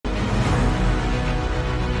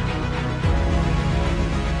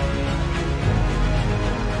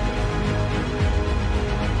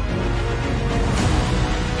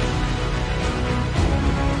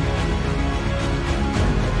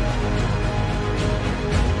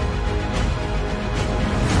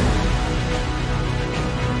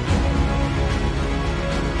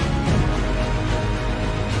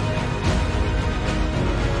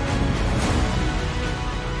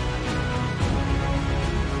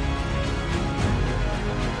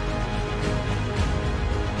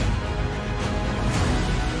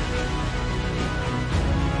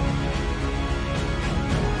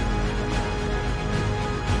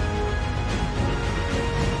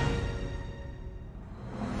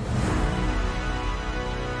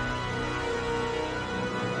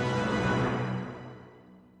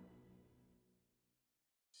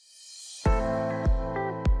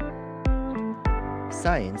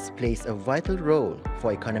science plays a vital role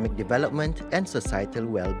for economic development and societal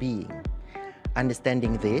well-being.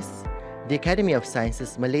 Understanding this, the Academy of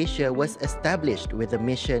Sciences Malaysia was established with a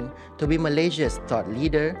mission to be Malaysia's thought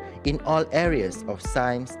leader in all areas of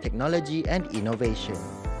science, technology, and innovation.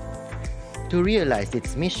 To realize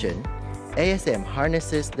its mission, ASM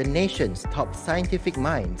harnesses the nation's top scientific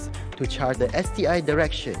minds to chart the STI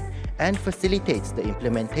direction and facilitates the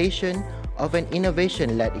implementation of an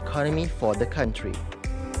innovation-led economy for the country.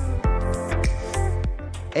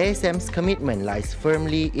 ASM's commitment lies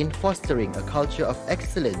firmly in fostering a culture of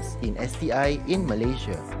excellence in STI in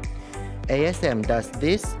Malaysia. ASM does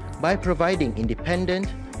this by providing independent,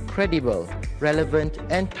 credible, relevant,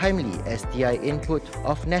 and timely STI input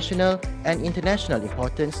of national and international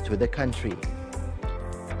importance to the country.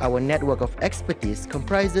 Our network of expertise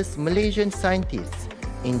comprises Malaysian scientists,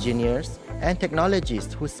 engineers, and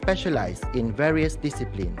technologists who specialize in various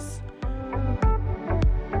disciplines.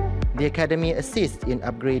 The Academy assists in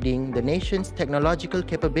upgrading the nation's technological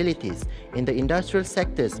capabilities in the industrial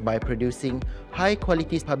sectors by producing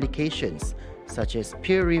high-quality publications such as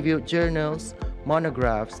peer-reviewed journals,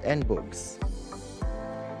 monographs, and books.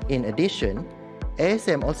 In addition,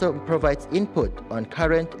 ASM also provides input on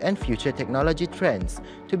current and future technology trends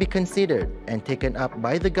to be considered and taken up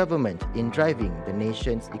by the government in driving the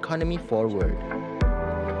nation's economy forward.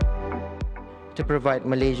 To provide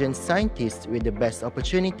Malaysian scientists with the best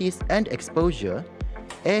opportunities and exposure,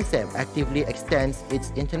 ASM actively extends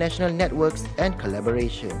its international networks and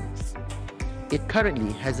collaborations. It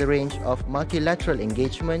currently has a range of multilateral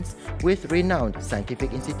engagements with renowned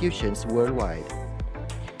scientific institutions worldwide.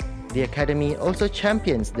 The Academy also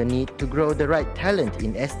champions the need to grow the right talent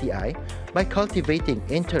in STI by cultivating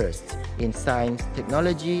interests in science,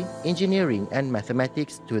 technology, engineering, and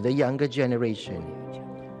mathematics to the younger generation.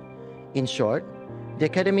 In short, the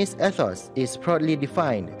Academy's ethos is proudly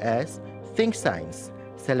defined as Think Science,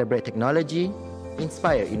 Celebrate Technology,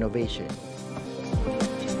 Inspire Innovation.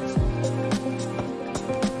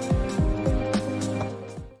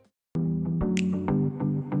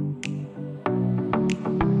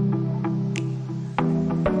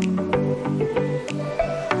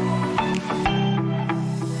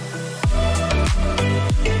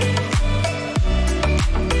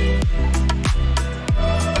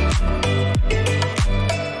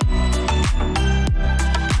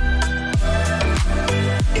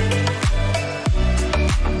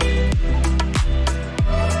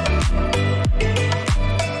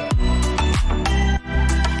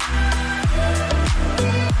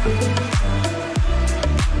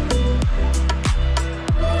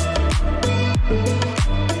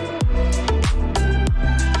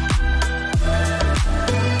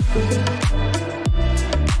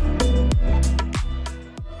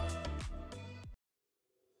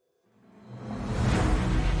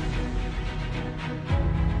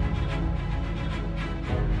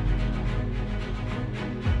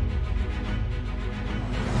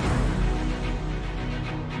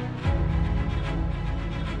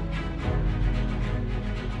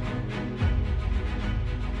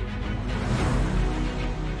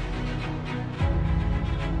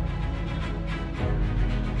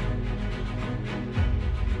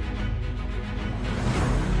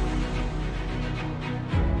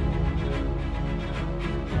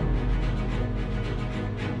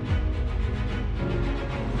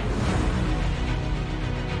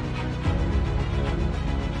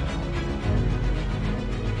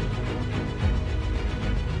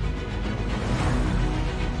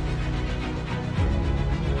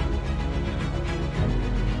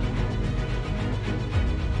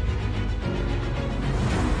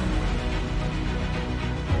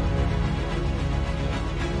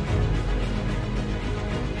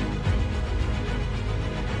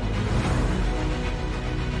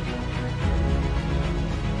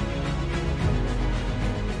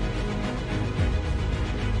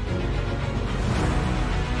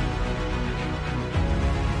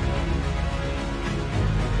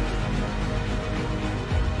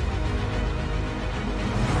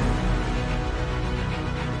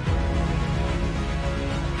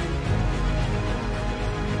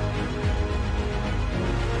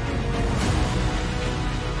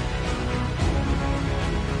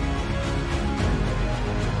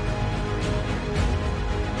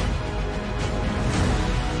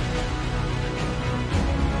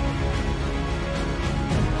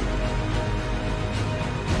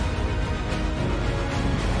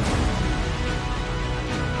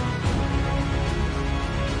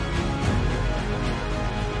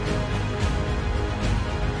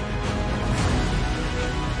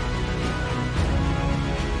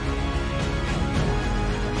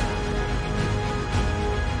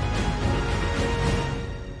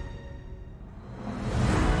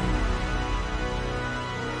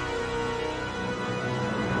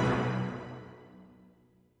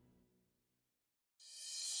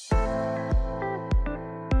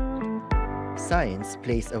 science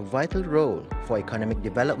plays a vital role for economic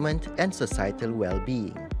development and societal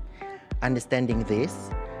well-being. Understanding this,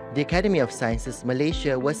 the Academy of Sciences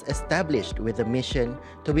Malaysia was established with a mission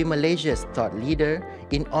to be Malaysia's thought leader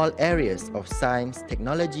in all areas of science,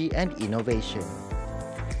 technology, and innovation.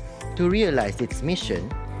 To realize its mission,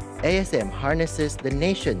 ASM harnesses the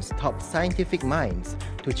nation's top scientific minds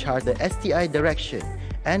to chart the STI direction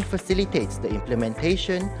and facilitates the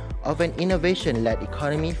implementation of an innovation-led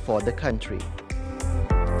economy for the country.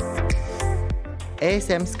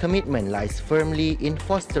 ASM's commitment lies firmly in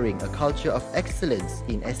fostering a culture of excellence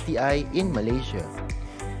in STI in Malaysia.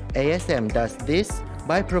 ASM does this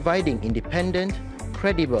by providing independent,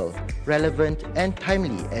 credible, relevant, and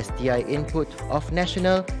timely STI input of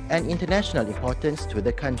national and international importance to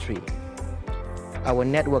the country. Our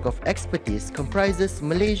network of expertise comprises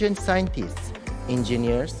Malaysian scientists,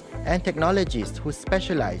 engineers, and technologists who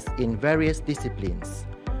specialize in various disciplines.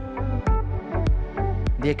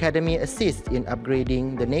 The Academy assists in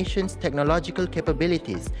upgrading the nation's technological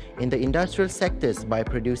capabilities in the industrial sectors by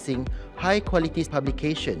producing high-quality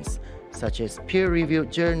publications such as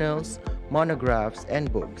peer-reviewed journals, monographs,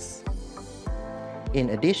 and books.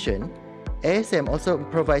 In addition, ASM also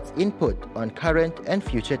provides input on current and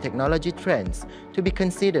future technology trends to be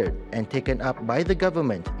considered and taken up by the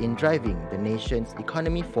government in driving the nation's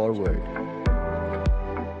economy forward.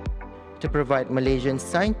 To provide Malaysian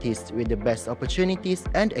scientists with the best opportunities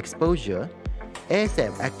and exposure,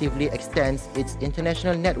 ASM actively extends its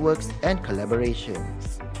international networks and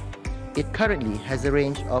collaborations. It currently has a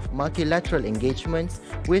range of multilateral engagements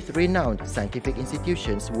with renowned scientific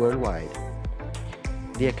institutions worldwide.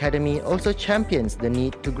 The Academy also champions the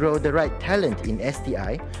need to grow the right talent in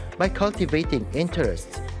STI by cultivating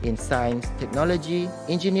interests in science, technology,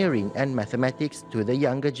 engineering, and mathematics to the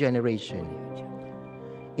younger generation.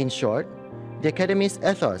 In short, the Academy's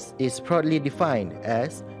ethos is proudly defined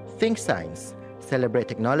as Think Science, Celebrate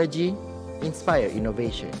Technology, Inspire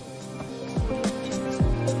Innovation.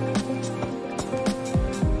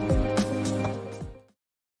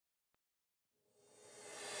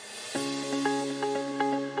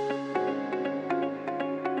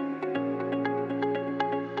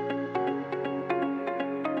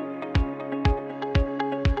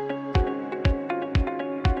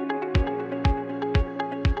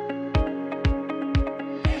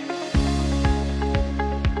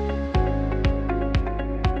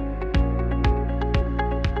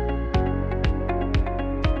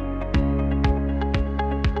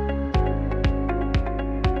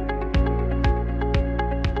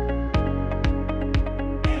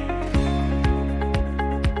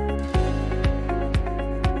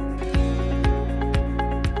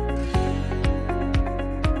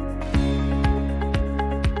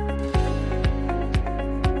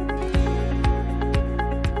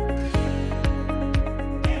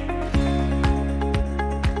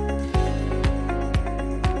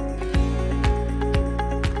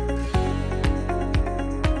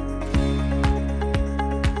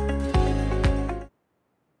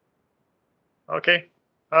 Okay.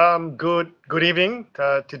 Good evening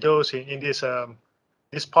to those in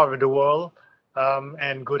this part of the world,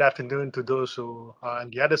 and good afternoon to those who are on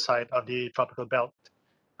the other side of the tropical belt.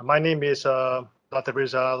 My name is Dr.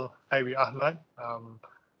 Rizal Hairi Ahmad.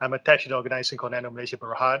 I'm attached to the organization called Nano Malaysia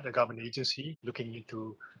Berhad, a government agency looking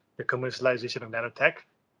into the commercialization of nanotech.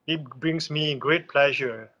 It brings me great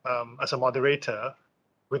pleasure as a moderator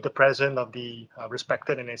with the presence of the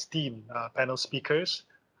respected and esteemed panel speakers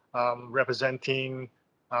representing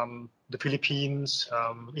the Philippines,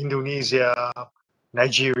 Indonesia,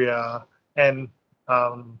 Nigeria, and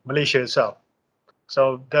Malaysia itself.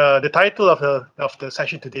 So the title of the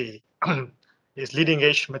session today is Leading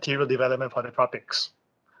Edge Material Development for the Tropics.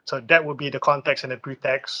 So that would be the context and the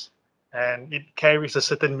pretext, and it carries a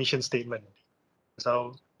certain mission statement.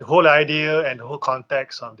 So the whole idea and the whole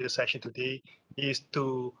context of this session today is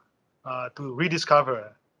to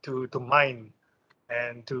rediscover, to mine,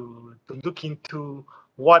 and to look into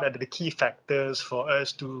what are the key factors for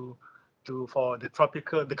us for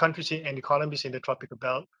the countries and economies in the tropical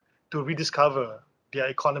belt to rediscover their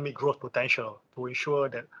economic growth potential, to ensure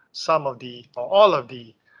that some of the or all of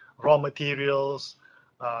the raw materials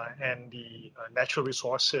and the natural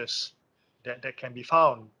resources that can be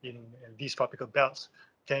found in these tropical belts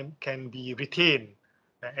can be retained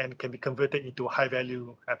and can be converted into high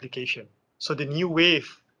value application. So the new wave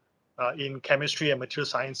in chemistry and material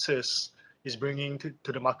sciences is bringing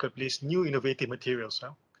to the marketplace new innovative materials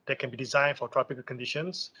that can be designed for tropical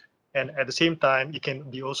conditions, and at the same time it can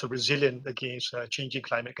be also resilient against changing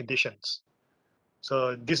climate conditions.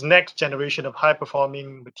 So this next generation of high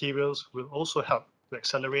performing materials will also help to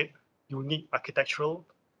accelerate unique architectural,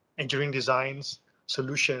 engineering designs,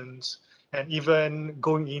 solutions, and even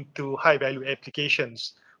going into high value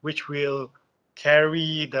applications, which will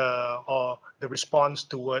carry the response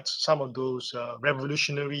towards some of those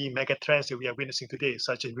revolutionary mega trends that we are witnessing today,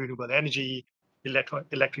 such as renewable energy,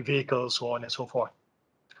 electric vehicles, so on and so forth.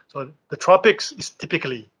 So the tropics is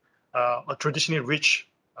typically a traditionally rich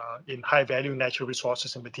in high value natural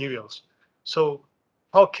resources and materials. So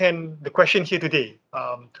how can the question here today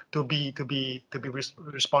to be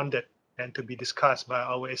responded and to be discussed by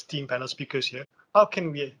our esteemed panel speakers here? How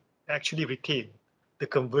can we actually retain the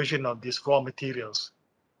conversion of these raw materials,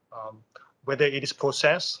 whether it is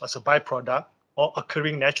processed as a byproduct or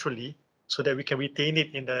occurring naturally, so that we can retain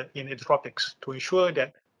it in the tropics to ensure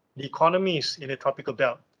that the economies in the tropical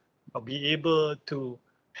belt will be able to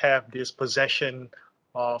have this possession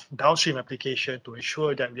of downstream application to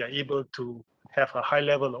ensure that we are able to have a high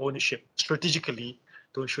level of ownership strategically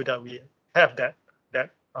to ensure that we have that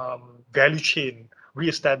value chain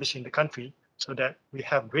reestablished in the country so that we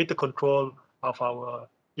have greater control of our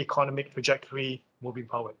economic trajectory moving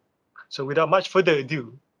forward. So without much further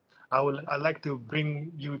ado, I'd like to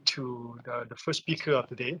bring you to the first speaker of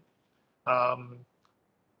the day. Um,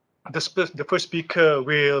 the first speaker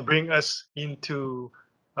will bring us into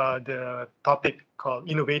the topic called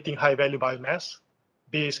innovating high value biomass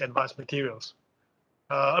based advanced materials.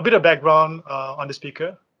 A bit of background on the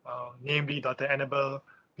speaker, namely Dr. Annabelle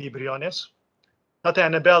P. Briones. Dr.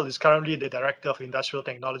 Annabelle is currently the Director of Industrial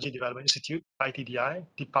Technology Development Institute, ITDI,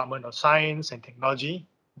 Department of Science and Technology,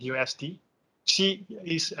 DOST. She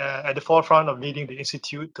is at the forefront of leading the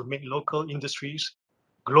institute to make local industries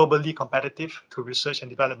globally competitive through research and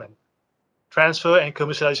development, transfer and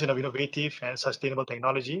commercialization of innovative and sustainable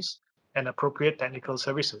technologies, and appropriate technical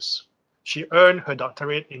services. She earned her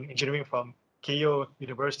doctorate in engineering from Keio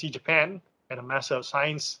University, Japan, and a Master of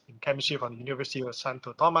Science in Chemistry from the University of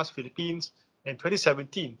Santo Tomas, Philippines. In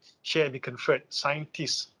 2017, she had been conferred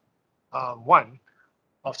Scientist 1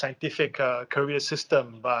 of Scientific Career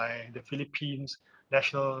System by the Philippines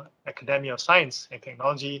National Academy of Science and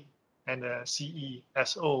Technology and the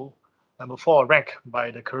CESO number 4 rank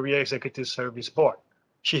by the Career Executive Service Board.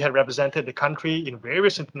 She had represented the country in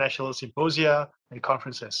various international symposia and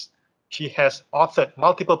conferences. She has authored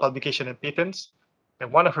multiple publications and patents,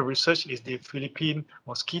 and one of her research is the Philippine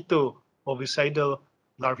mosquito ovicidal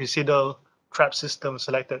larvicidal trap system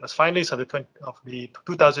selected as finalists of the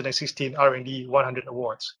 2016 R&D 100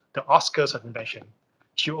 Awards, the Oscars of Invention.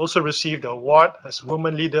 She also received the award as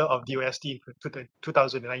Woman Leader of DOST in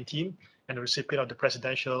 2019 and a recipient of the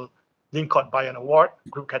Presidential Lincott Bayan Award,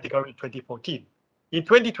 group category in 2014. In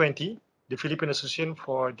 2020, the Philippine Association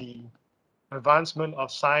for the Advancement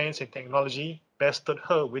of Science and Technology bested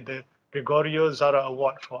her with the Gregorio Zara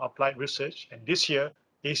Award for Applied Research, and this year,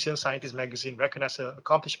 Asian Scientist magazine recognized her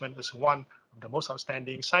accomplishment as one of the most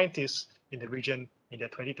outstanding scientists in the region in the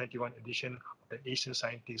 2021 edition of the Asian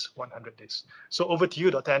Scientist 100 Days. So over to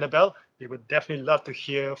you, Dr. Annabelle. We would definitely love to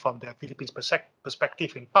hear from the Philippines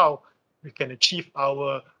perspective in how we can achieve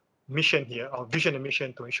our mission here, our vision and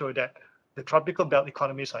mission to ensure that the tropical belt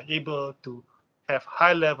economies are able to have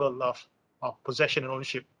high level of possession and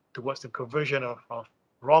ownership towards the conversion of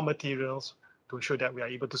raw materials to ensure that we are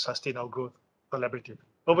able to sustain our growth collaboratively.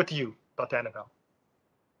 Over to you, Dr. Annabelle.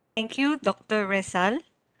 Thank you, Dr. Resal.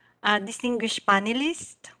 Distinguished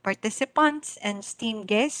panelists, participants, and esteemed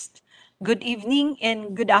guests, good evening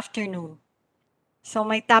and good afternoon. So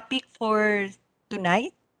my topic for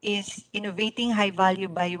tonight is innovating high-value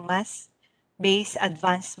biomass-based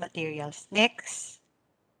advanced materials. Next.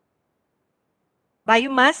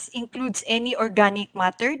 Biomass includes any organic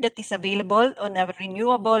matter that is available on a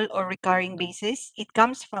renewable or recurring basis. It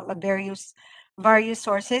comes from various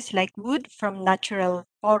sources like wood from natural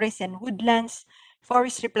forests and woodlands,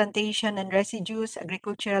 forest replantation and residues,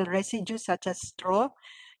 agricultural residues such as straw,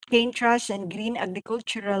 cane trash, and green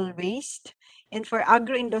agricultural waste. And for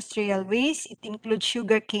agro-industrial waste, it includes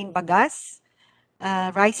sugarcane bagasse,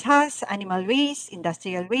 rice husk, animal waste,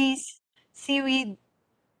 industrial waste, seaweed,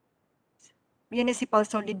 municipal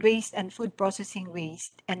solid waste, and food processing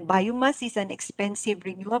waste. And biomass is an expensive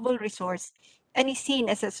renewable resource and is seen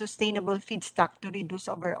as a sustainable feedstock to reduce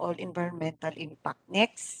overall environmental impact.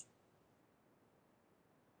 Next.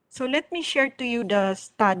 So let me share to you the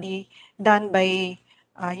study done by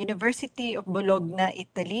University of Bologna,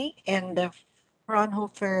 Italy, and the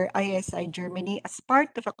Fraunhofer ISI, Germany, as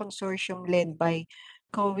part of a consortium led by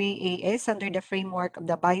COE AS under the framework of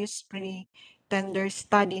the Biosphere Tender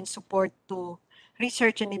Study in support to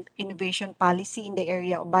research and innovation policy in the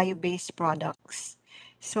area of bio-based products.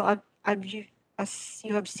 So as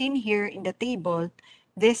you have seen here in the table,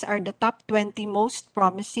 These are the top 20 most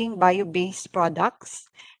promising bio-based products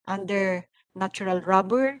under natural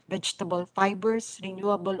rubber, vegetable fibers,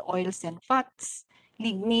 renewable oils and fats,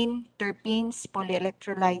 lignin, terpenes,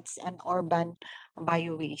 polyelectrolytes, and urban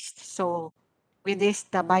bio-waste. So with this,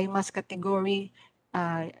 the biomass category,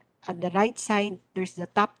 at the right side, there's the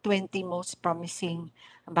top 20 most promising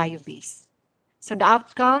bio-based. So the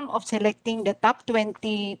outcome of selecting the top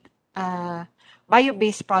 20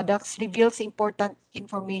 bio-based products reveals important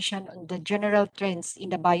information on the general trends in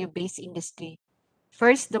the bio-based industry.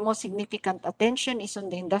 First, the most significant attention is on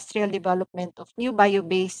the industrial development of new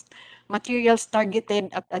bio-based materials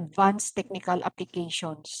targeted at advanced technical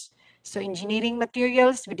applications. So engineering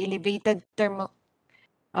materials with elevated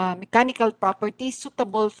mechanical properties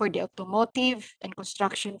suitable for the automotive and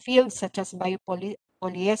construction fields such as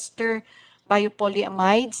polyester,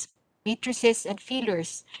 biopolyamides, matrices, and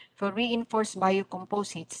fillers for reinforced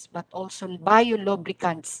biocomposites, but also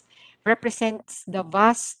biolubricants represents the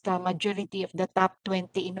vast majority of the top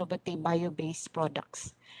 20 innovative bio-based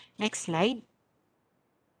products. Next slide.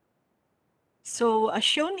 So as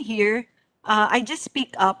shown here, I just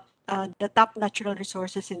pick up the top natural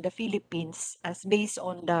resources in the Philippines as based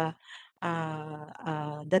on the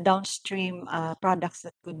downstream products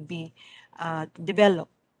that could be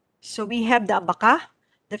developed. So we have the abaca.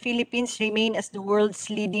 The Philippines remain as the world's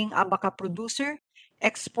leading abaca producer.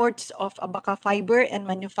 Exports of abaca fiber and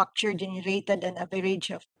manufacture generated an average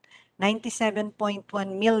of 97.1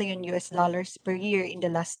 million US dollars per year in the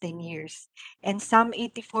last 10 years. And some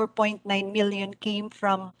 84.9 million came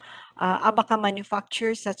from abaca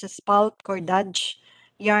manufacturers such as pulp, cordage,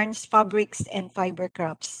 yarns, fabrics, and fiber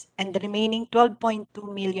crops. And the remaining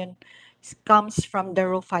 12.2 million comes from the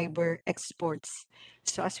raw fiber exports.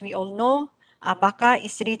 So as we all know, abaca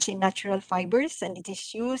is rich in natural fibers and it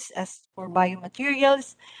is used as for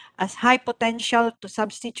biomaterials, as high potential to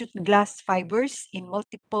substitute glass fibers in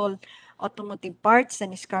multiple automotive parts,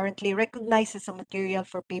 and is currently recognized as a material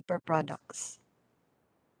for paper products.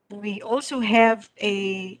 We also have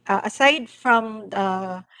aside from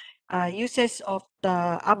the uses of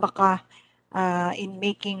the abaca in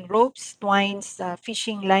making ropes, twines,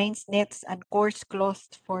 fishing lines, nets, and coarse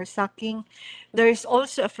cloth for sacking, there is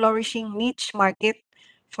also a flourishing niche market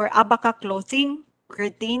for abaca clothing,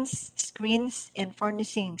 curtains, screens, and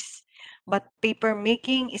furnishings. But paper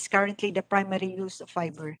making is currently the primary use of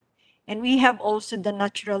fiber. And we have also the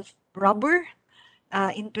natural rubber.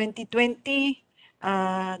 In 2020,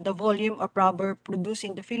 the volume of rubber produced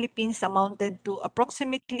in the Philippines amounted to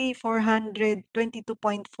approximately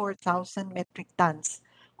 422.4 thousand metric tons,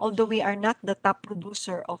 although we are not the top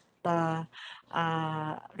producer of the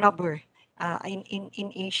rubber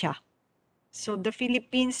in Asia. So the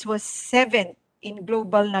Philippines was seventh in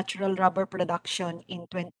global natural rubber production in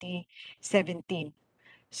 2017.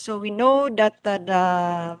 So we know that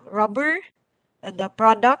the rubber, the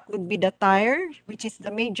product would be the tire, which is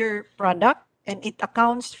the major product, and it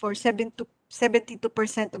accounts for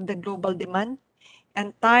 72% of the global demand.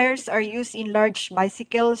 And tires are used in large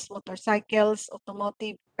bicycles, motorcycles,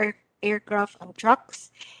 automotive, aircraft, and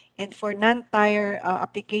trucks. And for non-tire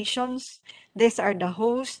applications, these are the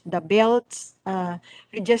hose, the belts,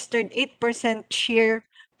 registered 8% share,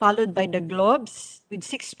 followed by the gloves with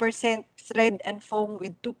 6%, thread and foam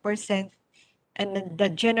with 2%, and then the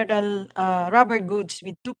general rubber goods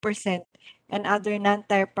with 2%, and other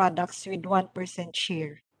non-tire products with 1%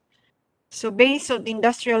 share. So based on the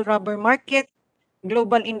industrial rubber market,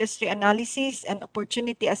 global industry analysis, and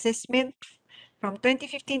opportunity assessment, from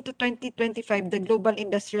 2015 to 2025, the global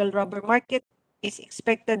industrial rubber market is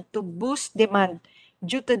expected to boost demand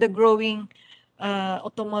due to the growing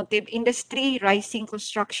automotive industry, rising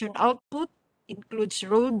construction output, includes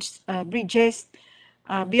roads, bridges,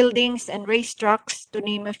 buildings, and racetracks, to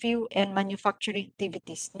name a few, and manufacturing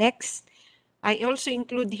activities. Next, I also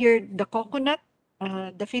include here the coconut.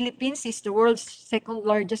 The Philippines is the world's second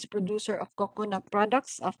largest producer of coconut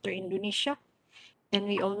products after Indonesia. And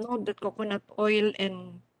we all know that coconut oil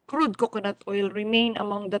and crude coconut oil remain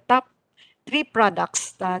among the top three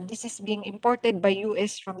products. This is being imported by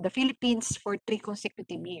US from the Philippines for 3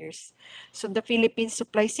 consecutive years. So the Philippines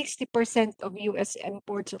supplies 60% of US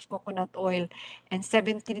imports of coconut oil and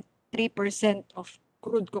 73% of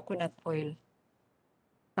crude coconut oil.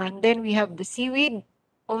 And then we have the seaweed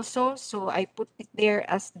also. So I put it there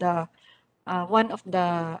as the one of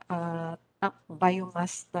the top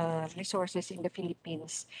biomass resources in the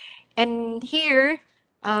Philippines. And here,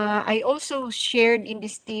 I also shared in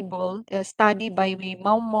this table a study by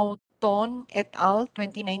Mau Ton et al.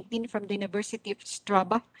 2019 from the University of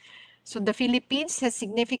Straba, So the Philippines has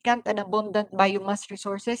significant and abundant biomass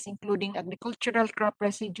resources, including agricultural crop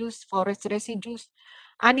residues, forest residues,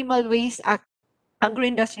 animal waste,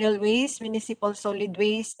 agro-industrial waste, municipal solid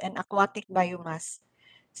waste, and aquatic biomass.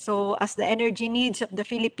 So as the energy needs of the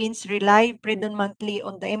Philippines rely predominantly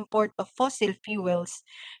on the import of fossil fuels,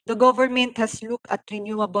 the government has looked at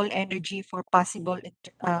renewable energy for possible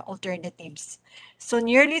alternatives. So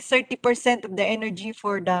nearly 30% of the energy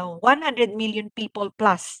for the 100 million people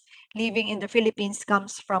plus living in the Philippines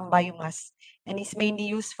comes from biomass and is mainly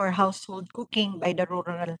used for household cooking by the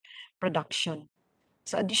rural production.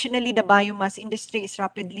 So additionally, the biomass industry is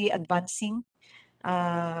rapidly advancing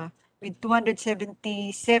uh, with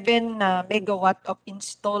 277 megawatt of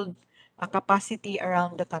installed capacity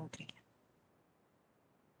around the country.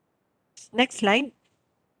 Next slide.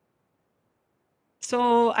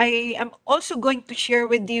 So I am also going to share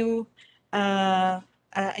with you a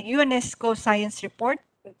UNESCO science report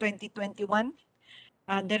in 2021.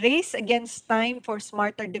 The Race Against Time for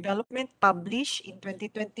Smarter Development, published in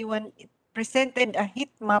 2021, it presented a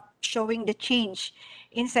heat map showing the change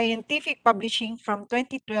in scientific publishing from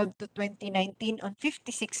 2012 to 2019 on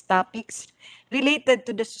 56 topics related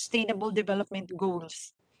to the Sustainable Development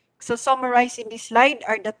Goals. So summarized in this slide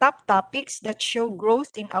are the top topics that show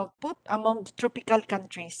growth in output among the tropical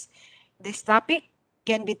countries. This topic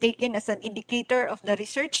can be taken as an indicator of the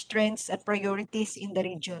research trends and priorities in the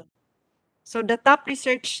region. So the top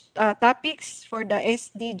research topics for the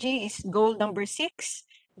SDG is goal number 6,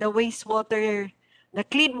 the wastewater, the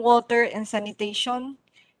clean water and sanitation.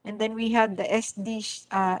 And then we have the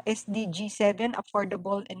SDG 7,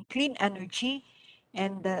 affordable and clean energy,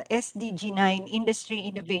 and the SDG 9, industry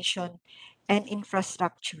innovation and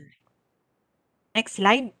infrastructure. Next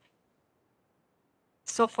slide.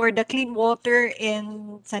 So for the clean water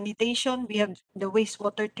and sanitation, we have the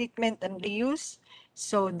wastewater treatment and reuse.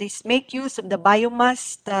 So this make use of the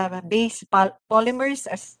biomass, the base polymers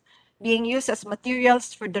as being used as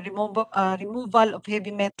materials for the removal of heavy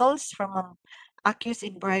metals from aqueous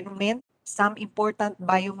environment. Some important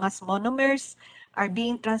biomass monomers are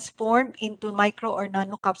being transformed into micro or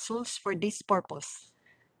nano capsules for this purpose.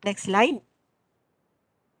 Next slide.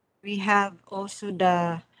 We have also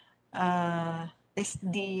the uh,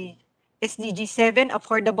 SDG 7,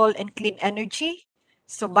 affordable and clean energy.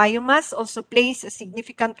 So biomass also plays a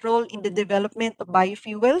significant role in the development of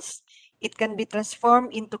biofuels. It can be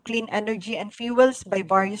transformed into clean energy and fuels by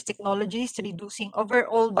various technologies, reducing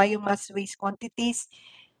overall biomass waste quantities,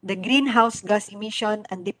 the greenhouse gas emission,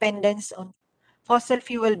 and dependence on fossil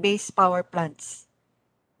fuel-based power plants.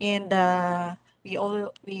 And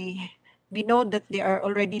we know that there are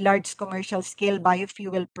already large commercial scale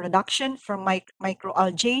biofuel production from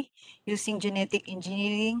microalgae using genetic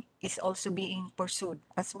engineering is also being pursued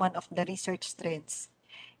as one of the research trends.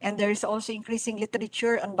 And there is also increasing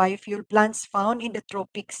literature on biofuel plants found in the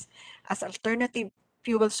tropics as alternative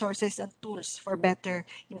fuel sources and tools for better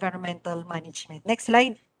environmental management. Next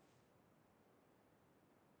slide.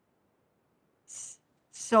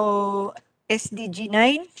 So SDG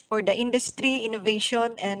 9 for the industry,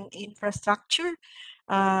 innovation, and infrastructure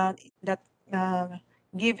that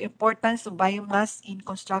give importance to biomass in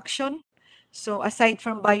construction. So aside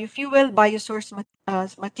from biofuel, biosource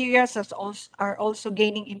materials are also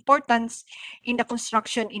gaining importance in the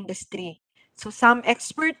construction industry. So some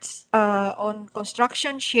experts on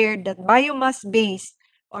construction shared that biomass-based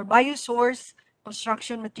or biosource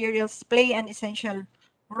construction materials play an essential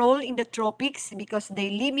role in the tropics because they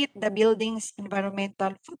limit the building's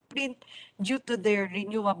environmental footprint due to their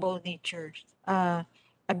renewable nature,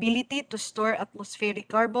 ability to store atmospheric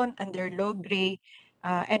carbon, and their low gray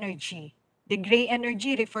energy. The gray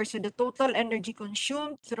energy refers to the total energy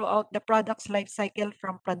consumed throughout the product's life cycle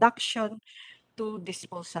from production to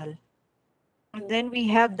disposal. And then we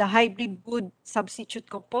have the hybrid wood substitute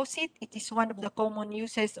composite. It is one of the common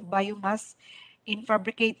uses of biomass in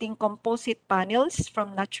fabricating composite panels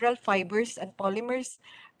from natural fibers and polymers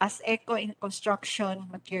as eco in construction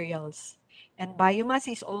materials. And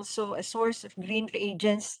biomass is also a source of green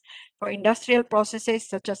reagents for industrial processes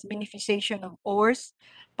such as beneficiation of ores,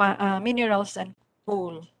 minerals, and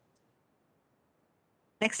coal.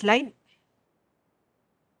 Next slide.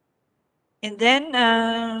 And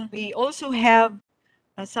then we also have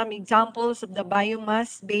some examples of the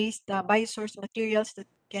biomass-based biosource materials that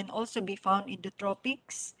can also be found in the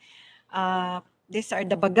tropics. These are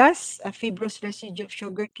the bagas, a fibrous residue of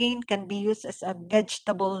sugarcane, can be used as a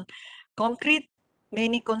vegetable concrete.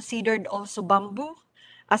 Many considered also bamboo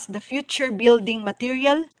as the future building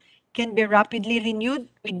material, can be rapidly renewed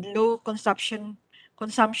with low consumption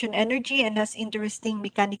energy and has interesting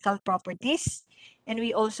mechanical properties. And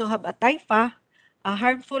we also have a taifa, a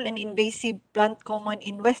harmful and invasive plant common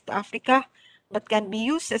in West Africa, but can be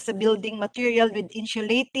used as a building material with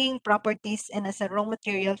insulating properties and as a raw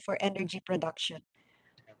material for energy production.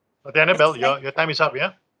 Okay, Next Annabelle, slide. your time is up,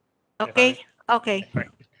 yeah? If I, Okay, okay. right.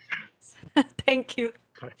 Thank you.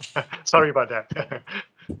 Sorry about that.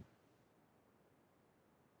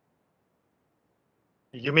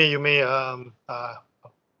 You may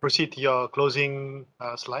proceed to your closing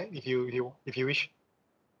slide if you wish.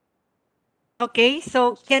 Okay,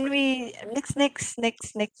 so can we next. Okay.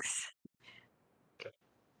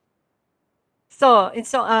 So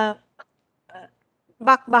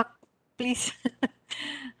back, please.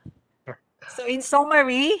 So in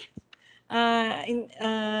summary,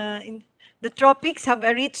 in the tropics have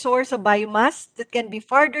a rich source of biomass that can be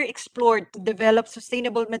further explored to develop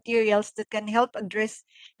sustainable materials that can help address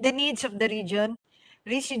the needs of the region.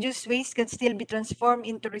 Residues waste can still be transformed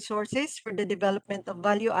into resources for the development of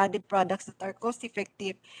value-added products that are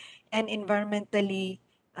cost-effective and environmentally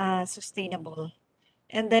sustainable.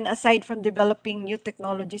 And then aside from developing new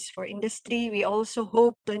technologies for industry, we also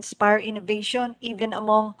hope to inspire innovation even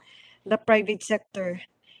among the private sector.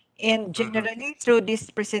 And Mhm. generally, through this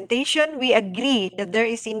presentation, we agree that there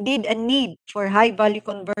is indeed a need for high-value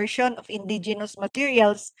conversion of indigenous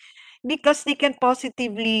materials because they can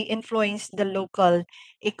positively influence the local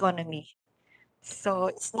economy. So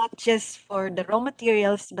it's not just for the raw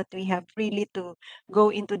materials, but we have really to go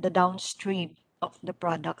into the downstream of the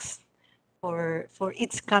products for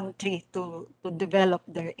each country to develop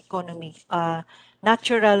their economy,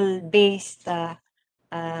 natural based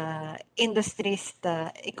industries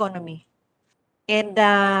economy. And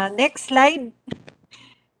next slide,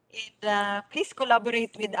 and please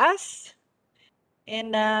collaborate with us.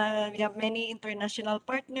 And we have many international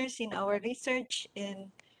partners in our research, and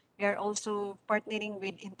we are also partnering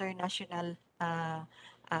with international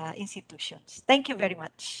institutions. Thank you very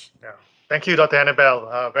much. Yeah. Thank you, Dr.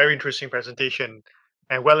 Annabelle. Very interesting presentation,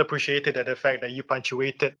 and well appreciated at the fact that you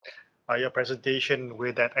punctuated your presentation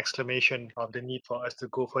with that exclamation of the need for us to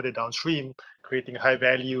go further downstream, creating high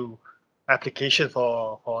value application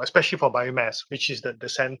for especially for biomass, which is the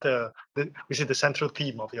center, which is the central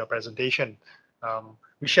theme of your presentation.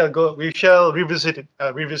 We shall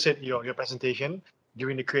revisit your presentation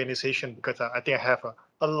during the Q&A session because I think I have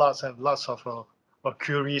a lots and lots of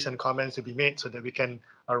queries and comments to be made so that we can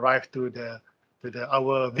arrive to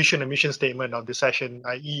our vision and mission statement of the session,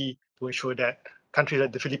 i.e., to ensure that countries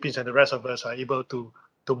like the Philippines and the rest of us are able to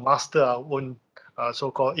master our own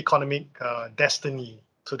so-called economic destiny,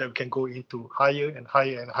 so that we can go into higher and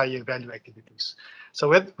higher and higher value activities. So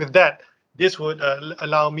with that, this would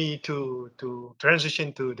allow me to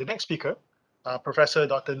transition to the next speaker, Professor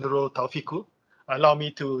Dr. Nurul Taufiku. Allow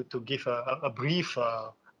me to give a brief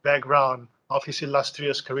background of his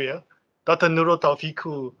illustrious career. Dr. Nurul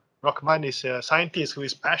Taufiku Rahman is a scientist who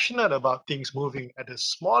is passionate about things moving at the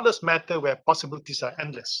smallest matter where possibilities are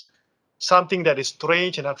endless. Something that is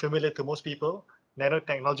strange and unfamiliar to most people.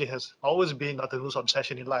 Nanotechnology has always been Dr. Nurul's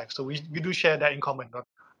obsession in life. So we do share that in common,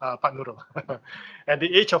 Pak Nurul. At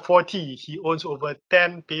the age of 40, he owns over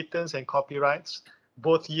 10 patents and copyrights,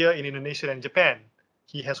 both here in Indonesia and Japan.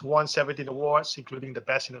 He has won 17 awards, including the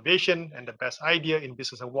Best Innovation and the Best Idea in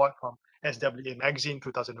Business Award from SWA Magazine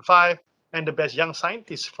 2005, and the Best Young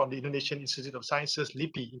Scientist from the Indonesian Institute of Sciences,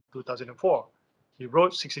 LIPI, in 2004. He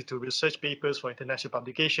wrote 62 research papers for international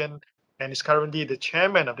publication and is currently the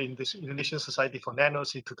chairman of the Indonesian Society for Nano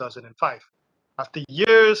since 2005. After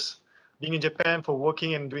years being in Japan for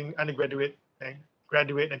working and doing undergraduate and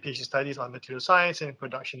graduate and PhD studies on material science and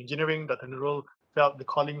production engineering, Dr. Nurul felt the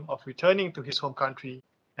calling of returning to his home country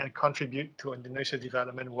and contribute to Indonesia's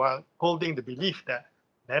development while holding the belief that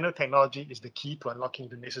nanotechnology is the key to unlocking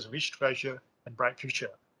Indonesia's rich treasure and bright future.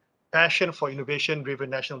 Passion for innovation-driven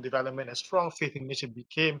national development and strong faith in nature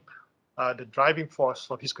became the driving force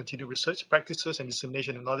for his continued research practices and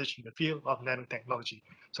dissemination of knowledge in the field of nanotechnology.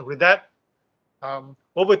 So with that,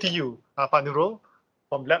 over to you, Pak Nurul,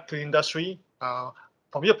 from lab to industry,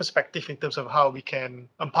 from your perspective in terms of how we can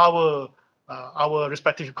empower our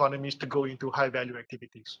respective economies to go into high value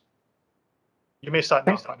activities. You may start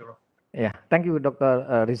now, Thanks. Pak Nurul. Yeah, thank you,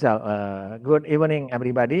 Dr. Rizal. Good evening,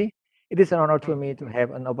 everybody. It is an honor to Mm. me to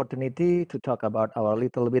have an opportunity to talk about our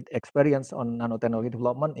little bit experience on nanotechnology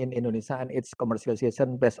development in Indonesia and its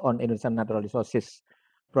commercialization based on Indonesian natural resources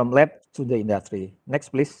from lab to the industry.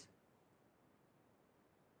 Next, please.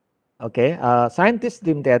 Okay, scientists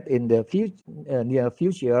dream that in the near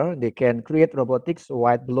future, they can create robotics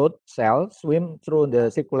white blood cells swim through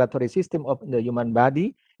the circulatory system of the human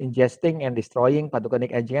body, ingesting and destroying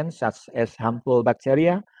pathogenic agents such as harmful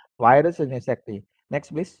bacteria, virus, and insects.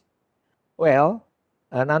 Next, please. Well,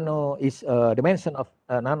 a nano is a dimension of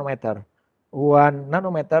a nanometer. 1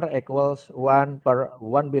 nanometer equals 1 per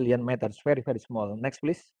 1 billion meters, very, very small. Next,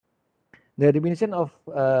 please. The definition of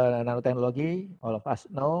nanotechnology, all of us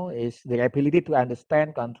know, is the ability to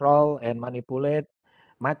understand, control, and manipulate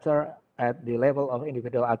matter at the level of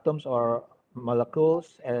individual atoms or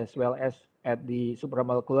molecules, as well as at the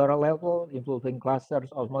supramolecular level, involving clusters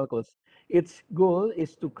of molecules. Its goal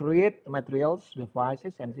is to create materials,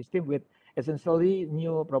 devices, and systems with essentially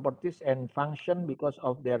new properties and function because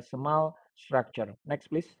of their small structure. Next,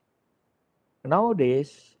 please.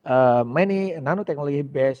 Nowadays, many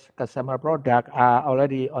nanotechnology-based consumer products are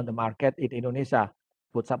already on the market in Indonesia.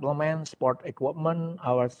 Food supplements, sport equipment,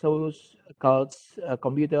 our shoes, clothes,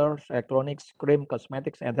 computers, electronics, cream,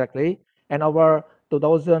 cosmetics, exactly. And over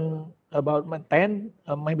 2000, about 10,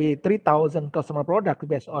 maybe 3,000 customer products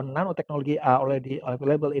based on nanotechnology are already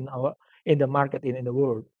available in the market in the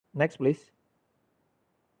world. Next, please.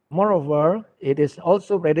 Moreover, it is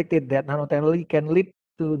also predicted that nanotechnology can lead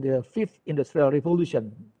to the fifth industrial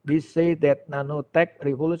revolution. We say that nanotech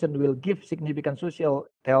revolution will give significant social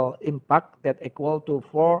impact that equal to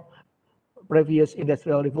 4 previous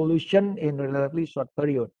industrial revolution in a relatively short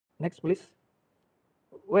period. Next, please.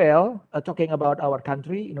 Well, talking about our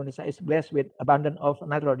country, Indonesia is blessed with abundance of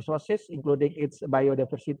natural resources, including its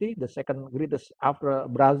biodiversity, the second greatest after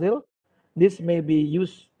Brazil. This may be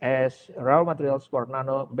used as raw materials for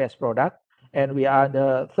nano-based product, and we are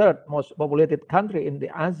the third most populated country in the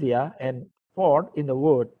Asia and fourth in the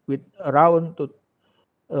world, with around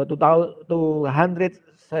 200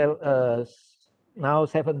 now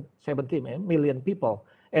 70 million people,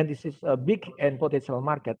 and this is a big and potential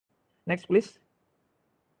market. Next, please.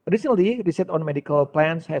 Recently, research on medical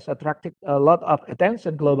plants has attracted a lot of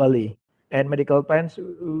attention globally, and medical plants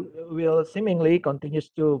will seemingly continue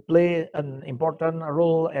to play an important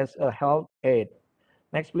role as a health aid.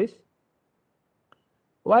 Next, please.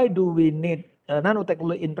 Why do we need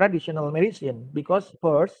nanotechnology in traditional medicine? Because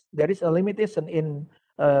first, there is a limitation in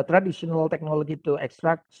traditional technology to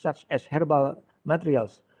extract such as herbal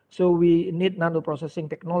materials. So we need nanoprocessing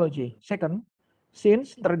technology. Second,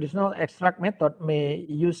 since traditional extract method may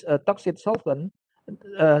use a toxic solvent,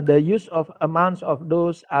 the use of amounts of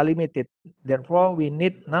those are limited. Therefore, we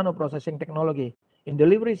need nanoprocessing technology. In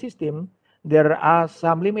delivery system, there are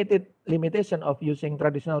some limitation of using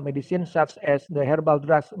traditional medicine, such as the herbal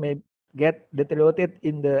drugs may get deteriorated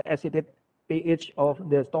in the acidic pH of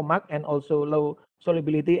the stomach and also low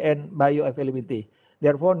solubility and bioavailability.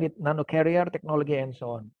 Therefore, need nanocarrier technology and so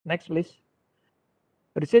on. Next, please.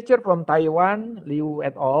 Researcher from Taiwan, Liu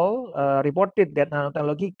et al., reported that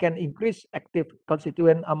nanotechnology can increase active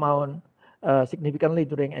constituent amount significantly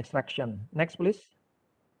during extraction. Next, please.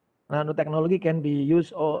 Nanotechnology can be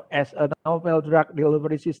used as a novel drug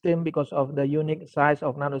delivery system because of the unique size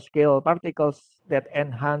of nanoscale particles that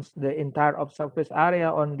enhance the entire surface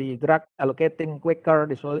area on the drug, allocating quicker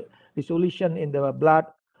dissolution in the blood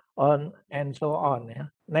and so on. Yeah.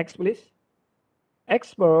 Next, please.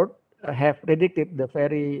 Experts have predicted the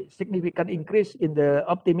very significant increase in the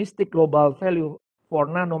optimistic global value for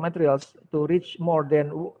nanomaterials to reach more than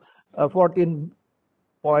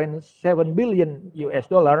 14.7 billion US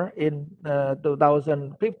dollar in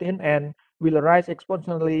 2015 and will rise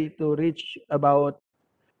exponentially to reach about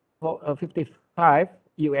 55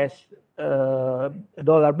 US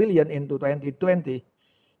dollar billion into 2020.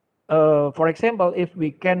 For example, if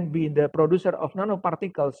we can be the producer of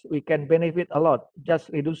nanoparticles, we can benefit a lot. Just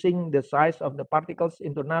reducing the size of the particles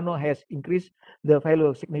into nano has increased the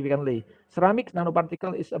value significantly. Ceramic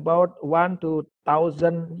nanoparticle is about 1 to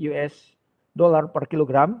 1,000 US dollar per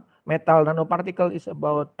kilogram. Metal nanoparticle is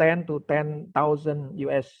about 10 to 10,000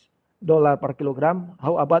 US dollar per kilogram.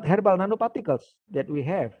 How about herbal nanoparticles that we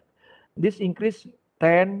have? This increase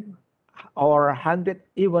 10 or 100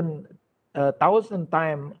 even 1,000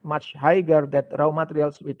 times much higher than raw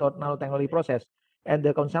materials without nanotechnology process, and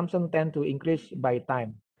the consumption tend to increase by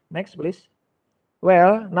time. Next, please.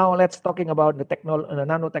 Well, now let's talking about the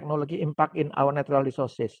nanotechnology impact in our natural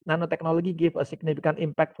resources. Nanotechnology give a significant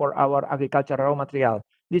impact for our agricultural raw material.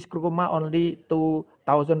 This kurkuma only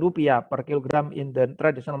 2,000 rupiah per kilogram in the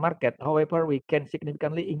traditional market. However, we can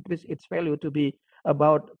significantly increase its value to be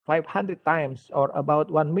about 500 times or about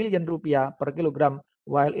 1 million rupiah per kilogram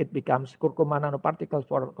while it becomes curcuma nanoparticles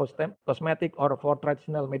for cosmetic or for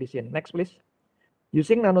traditional medicine. Next, please.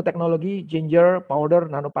 Using nanotechnology, ginger powder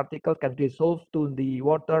nanoparticles can dissolve to the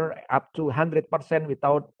water up to 100%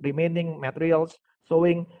 without remaining materials,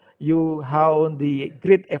 showing you how the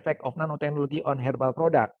great effect of nanotechnology on herbal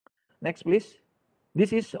product. Next, please.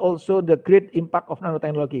 This is also the great impact of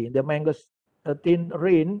nanotechnology. The mangoes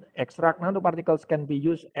tinrin extract nanoparticles can be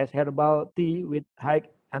used as herbal tea with high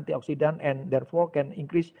antioxidant and therefore can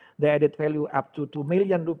increase the added value up to 2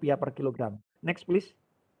 million rupiah per kilogram. Next, please.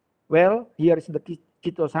 Well, here is the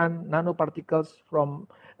chitosan nanoparticles from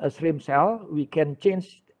a shrimp cell. We can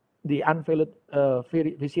change the unvalued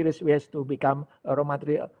fisheries waste to become a raw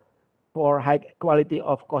material for high quality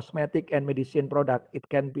of cosmetic and medicine product. It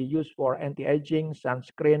can be used for anti-aging,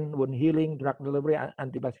 sunscreen, wound healing, drug delivery,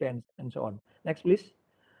 antibacterial, and so on. Next, please.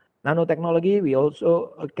 Nanotechnology, we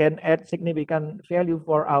also can add significant value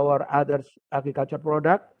for our other agriculture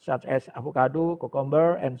product, such as avocado,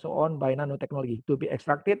 cucumber, and so on by nanotechnology to be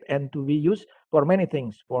extracted and to be used for many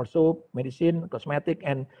things, for soap, medicine, cosmetic,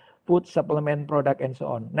 and food supplement product, and so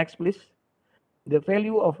on. Next, please. The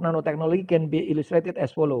value of nanotechnology can be illustrated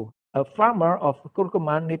as follows. A farmer of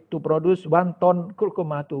curcuma need to produce 1 ton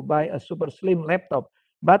curcuma to buy a super slim laptop,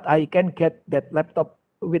 but I can get that laptop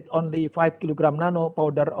with only 5 kilogram nano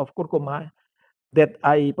powder of curcuma that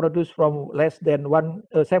I produce from less than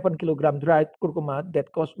 7 kilogram dried curcuma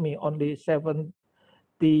that cost me only 70,000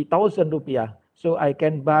 rupiah. So I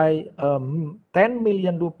can buy 10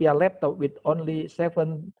 million rupiah laptop with only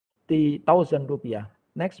 70,000 rupiah.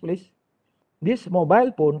 Next, please. This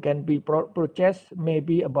mobile phone can be purchased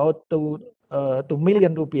maybe about 2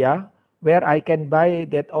 million rupiah, where I can buy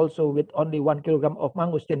that also with only 1 kilogram of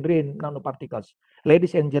mangosteen green nanoparticles.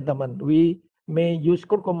 Ladies and gentlemen, we may use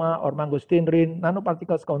curcuma or mangosteen green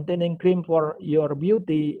nanoparticles containing cream for your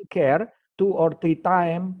beauty care 2 or 3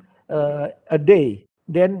 times a day.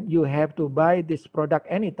 Then you have to buy this product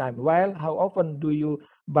anytime. While how often do you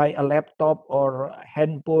buy a laptop or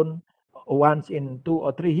handphone once in 2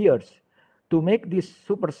 or 3 years? To make this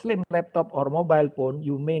super slim laptop or mobile phone,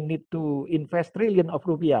 you may need to invest trillion of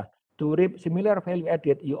rupiah. To reap similar value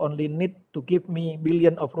added, you only need to give me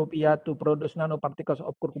billion of rupiah to produce nanoparticles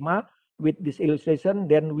of curcuma. With this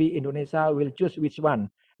illustration, then we Indonesia will choose which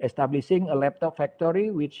one. Establishing a laptop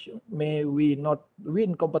factory, which may we not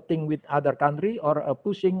win competing with other country, or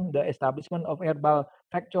pushing the establishment of herbal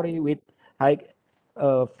factory with high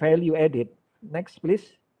value added. Next,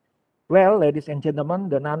 please. Well, ladies and gentlemen,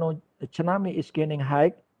 the nano tsunami is gaining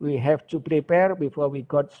height. We have to prepare before we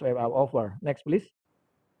got swept over. Next, please.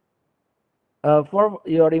 For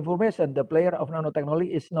your information, the player of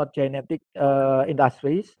nanotechnology is not genetic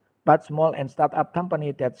industries, but small and startup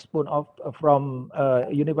company that spun off from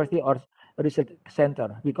university or research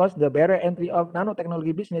center. Because the barrier entry of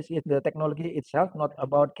nanotechnology business is the technology itself, not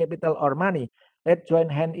about capital or money. Let's join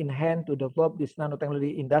hand in hand to develop this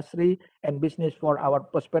nanotechnology industry and business for our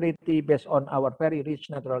prosperity based on our very rich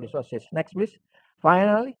natural resources. Next, please.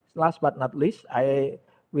 Finally, last but not least, I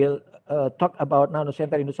will talk about Nano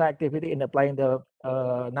Center Indonesia activity in applying the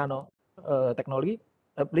nano technology.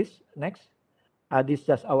 Please, next. This is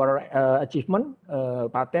just our achievement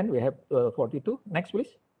patent. We have 42. Next,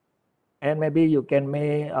 please. And maybe you can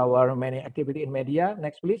make our many activity in media.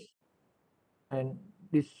 Next, please. And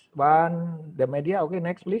this one, the media. Okay,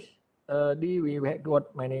 next, please. We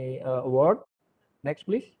got many award. Next,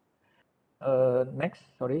 please. Next,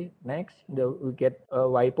 we get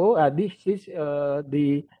WIPO. This is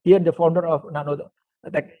here the founder of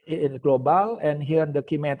Nanotech in global, and here the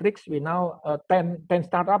key metrics. We now 10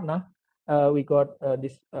 startup now. We got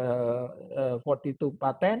this 42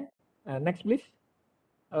 patent. Next, please.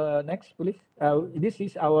 Next, please. This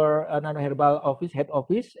is our nano herbal office, head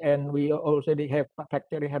office, and we already have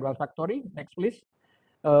factory, herbal factory. Next, please.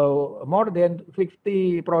 More than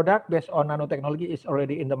 50 product based on nanotechnology is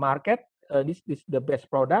already in the market. This is the best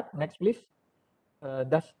product. Next, please.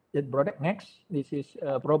 That's the product. Next, this is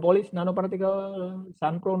propolis nanoparticle,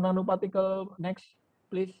 sunpro nanoparticle. Next,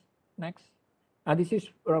 please. Next. And this is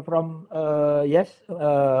from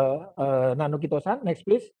nanokitosan. Next,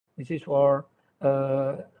 please. This is for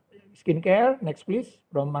skincare. Next, please.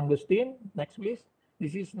 From mangosteen. Next, please.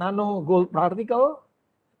 This is nano gold particle.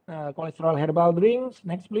 Cholesterol herbal drinks.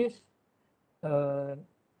 Next, please.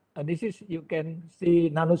 This is, you can see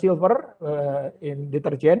nano silver in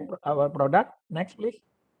detergent, our product. Next, please.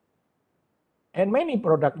 And many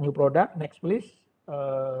product, new product. Next, please.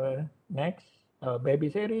 Next, baby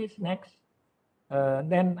series. Next,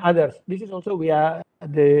 then others. This is also, we are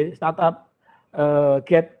the startup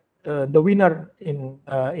get the winner in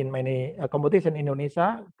many competition in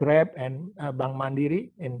Indonesia, Grab and Bank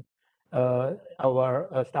Mandiri in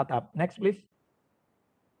our startup. Next, please.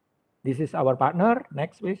 This is our partner.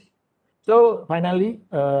 Next, please. So finally,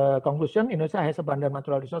 conclusion, Indonesia has abundant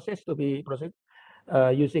natural resources to be processed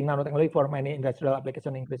using nanotechnology for many industrial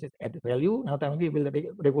applications increases added value. Nanotechnology will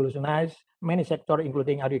revolutionize many sectors,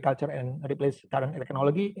 including agriculture, and replace current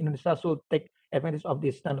technology. Indonesia should take advantage of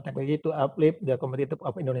this nanotechnology to uplift the competitive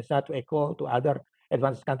of Indonesia to equal to other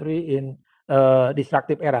advanced countries in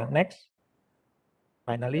disruptive era. Next.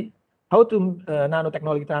 Finally, how to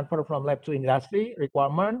nanotechnology transfer from lab to industry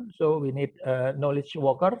requirement. So we need knowledge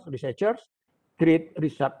workers, researchers, create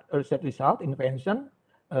research result, invention,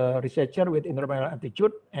 researcher with entrepreneurial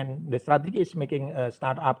attitude, and the strategy is making a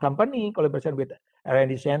startup company collaboration with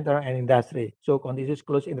R&D center and industry. So continuous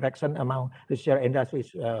close interaction among research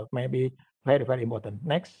industries may be very, very important.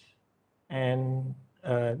 Next. And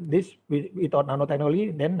this without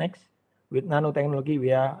nanotechnology, then next. With nanotechnology,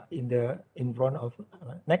 we are in front of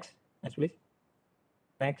next please.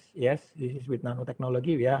 Next, yes, this is with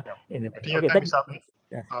nanotechnology. We are in the okay. Time is up.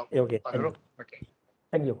 Yes. Okay, thank you. Okay.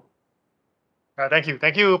 Thank you.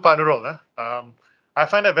 Thank you, Pak Nurul. I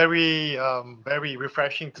find it very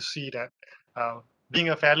refreshing to see that being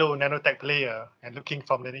a fellow nanotech player and looking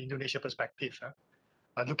from the Indonesia perspective,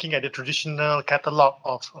 looking at the traditional catalog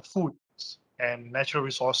of foods and natural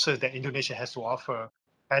resources that Indonesia has to offer.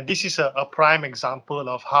 And this is a prime example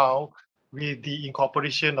of how, with the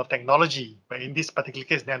incorporation of technology, but in this particular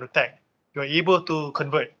case, nanotech, you're able to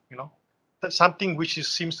convert, something which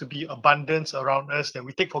seems to be abundance around us that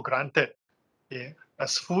we take for granted,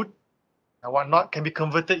 as food and whatnot, can be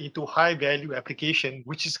converted into high value application,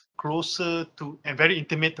 which is closer to and very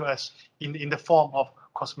intimate to us in the form of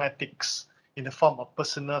cosmetics, in the form of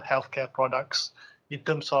personal healthcare products, in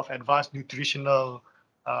terms of advanced nutritional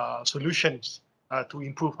solutions to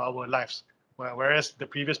improve our lives. Whereas the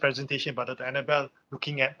previous presentation by Dr. Annabelle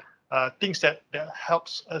looking at things that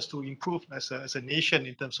helps us to improve as a nation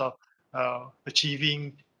in terms of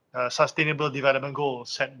achieving sustainable development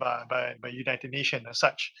goals set by United Nations as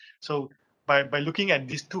such. So by looking at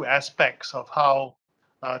these two aspects of how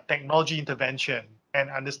technology intervention and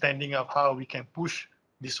understanding of how we can push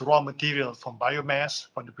this raw material from biomass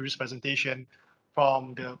from the previous presentation,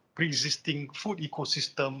 from the pre-existing food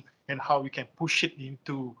ecosystem, and how we can push it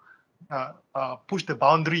into push the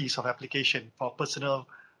boundaries of application for personal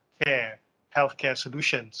care, healthcare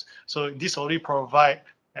solutions. So this already provide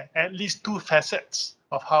at least two facets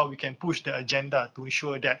of how we can push the agenda to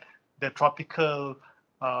ensure that the tropical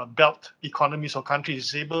belt economies or countries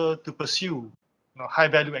is able to pursue high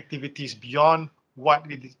value activities beyond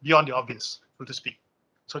beyond the obvious, so to speak.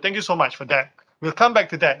 So thank you so much for that. We'll come back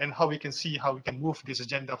to that and how we can see how we can move this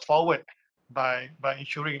agenda forward by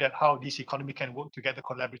ensuring that how this economy can work together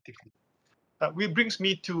collaboratively. Which brings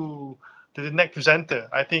me to the next presenter.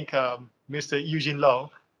 I think Mr. Eugene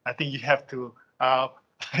Lau, I think you have to,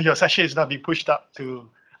 your session is now being pushed up to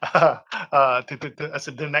as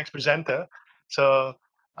the next presenter. So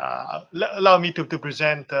allow me to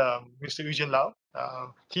present Mr. Eugene Lau.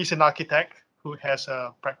 He's an architect who has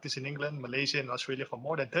practiced in England, Malaysia, and Australia for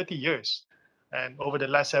more than 30 years. And over the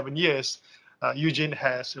last 7 years, Eugene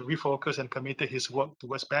has refocused and committed his work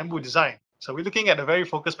towards bamboo design. So we're looking at a very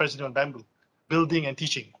focused president on bamboo, building and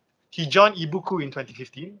teaching. He joined Ibuku in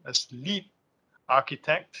 2015 as lead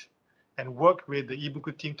architect and worked with the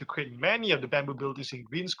Ibuku team to create many of the bamboo buildings in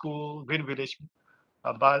Green School, Green Village,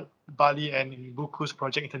 Bali, and Ibuku's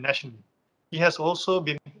project internationally. He has also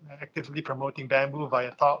been actively promoting bamboo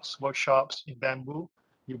via talks, workshops in bamboo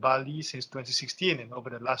in Bali since 2016, and over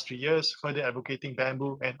the last 3 years, further advocating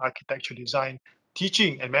bamboo and architecture design,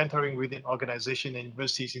 teaching and mentoring within organizations and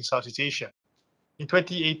universities in Southeast Asia. In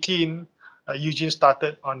 2018, Eugene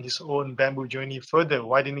started on his own bamboo journey, further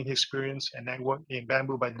widening his experience and network in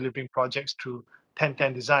bamboo by delivering projects through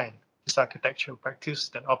 1010 Design, his architectural practice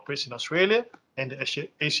that operates in Australia and the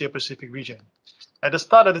Asia Pacific region. At the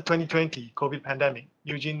start of the 2020 COVID pandemic,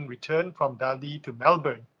 Eugene returned from Bali to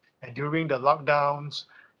Melbourne, and during the lockdowns,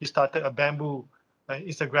 he started a bamboo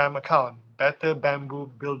Instagram account, Better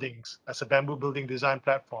Bamboo Buildings, as a bamboo building design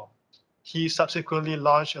platform. He subsequently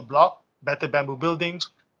launched a blog, Better Bamboo Buildings,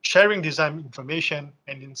 sharing design information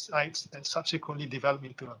and insights that subsequently developed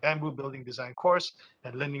into a bamboo building design course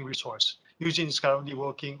and learning resource. Eugene is currently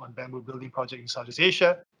working on bamboo building project in Southeast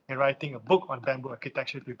Asia and writing a book on bamboo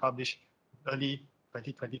architecture to be published early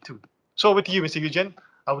 2022. So over to you, Mr. Eugene.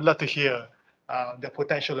 I would love to hear the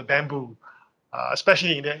potential of bamboo,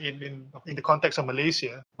 especially in the context of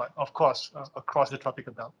Malaysia, but of course across the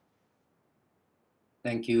tropical belt.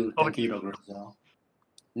 Thank you, Dr. Rizal.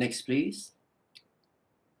 Next, please.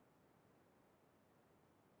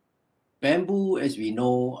 Bamboo, as we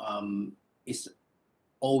know, is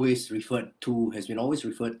has been always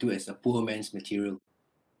referred to as a poor man's material.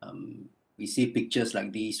 We see pictures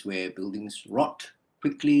like these where buildings rot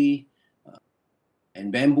quickly,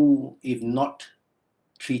 And bamboo, if not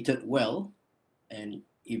treated well, and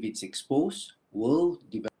if it's exposed, will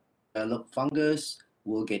develop fungus,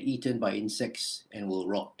 will get eaten by insects, and will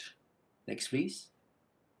rot. Next, please.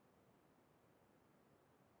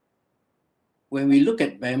 When we look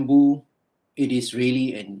at bamboo, it is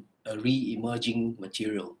really a re-emerging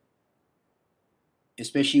material,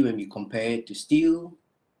 especially when we compare it to steel,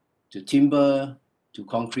 to timber, to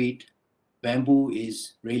concrete. Bamboo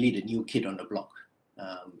is really the new kid on the block.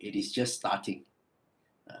 It is just starting.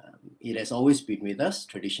 It has always been with us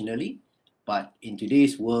traditionally, but in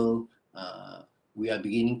today's world, we are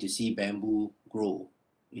beginning to see bamboo grow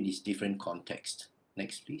in its different context.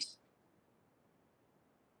 Next, please.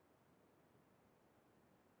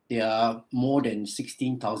 There are more than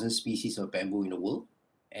 16,000 species of bamboo in the world,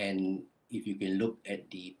 and if you can look at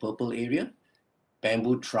the purple area,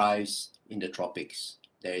 bamboo thrives in the tropics.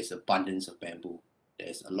 There is abundance of bamboo.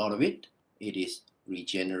 There's a lot of it. It is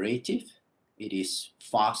regenerative. It is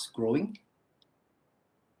fast growing.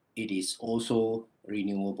 It is also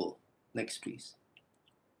renewable. Next, please.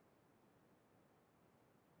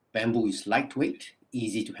 Bamboo is lightweight,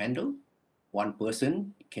 easy to handle. One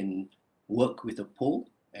person can work with a pole,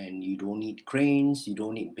 and you don't need cranes, you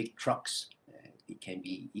don't need big trucks. It can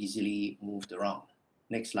be easily moved around.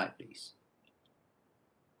 Next slide, please.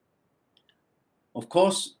 Of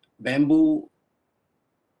course, bamboo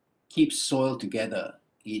keeps soil together.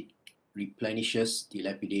 It replenishes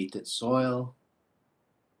dilapidated soil.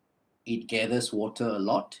 It gathers water a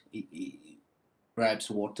lot. It grabs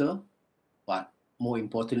water, but more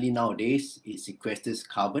importantly nowadays, it sequesters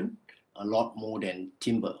carbon a lot more than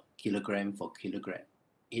timber, kilogram for kilogram.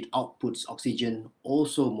 It outputs oxygen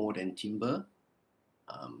also more than timber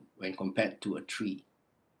when compared to a tree,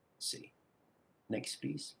 say. Next,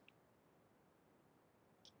 please.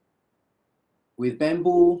 With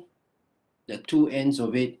bamboo, the two ends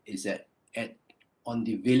of it is that on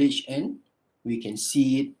the village end, we can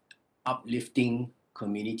see it uplifting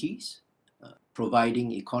communities,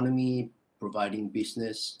 providing economy, providing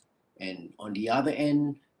business. And on the other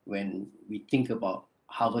end, when we think about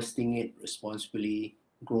harvesting it responsibly,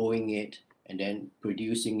 growing it, and then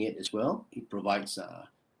producing it as well, it provides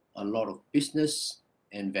a lot of business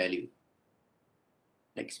and value.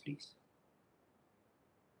 Next, please.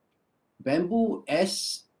 Bamboo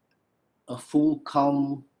as a full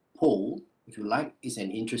culm pole, if you like, is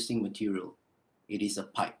an interesting material. It is a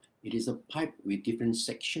pipe. It is a pipe with different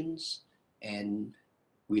sections and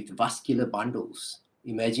with vascular bundles.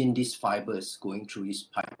 Imagine these fibers going through this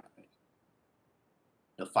pipe.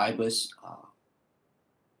 The fibers are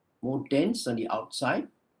more dense on the outside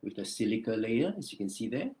with a silica layer, as you can see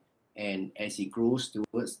there. And as it grows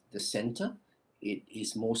towards the center, it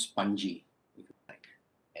is more spongy, if you like.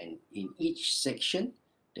 And in each section,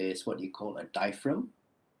 there is what you call a diaphragm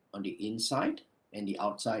on the inside, and the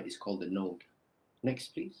outside is called the node. Next,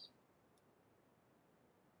 please.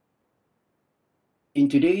 In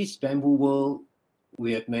today's bamboo world,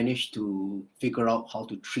 we have managed to figure out how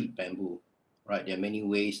to treat bamboo, right? There are many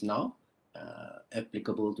ways now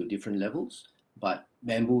applicable to different levels, but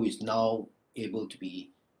bamboo is now able to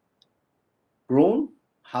be grown,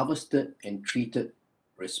 harvested, and treated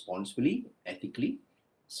responsibly, ethically,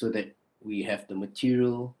 so that we have the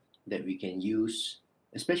material that we can use,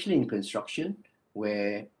 especially in construction,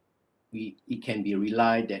 where it can be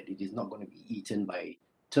relied that it is not going to be eaten by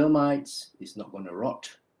termites, it's not going to rot,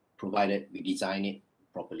 provided we design it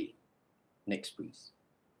properly. Next, please.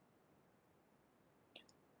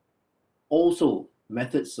 Also,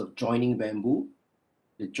 methods of joining bamboo.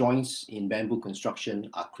 The joints in bamboo construction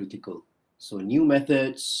are critical. So new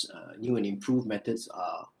methods, new and improved methods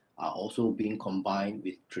are also being combined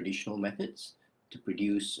with traditional methods to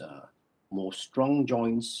produce more strong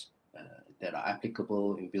joints that are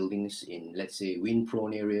applicable in buildings in, let's say,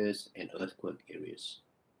 wind-prone areas and earthquake areas.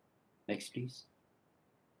 Next, please.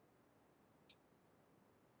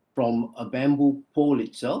 From a bamboo pole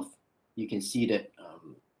itself, you can see that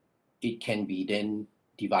it can be then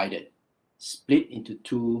divided, split into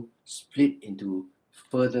two, split into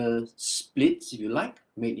further splits, if you like,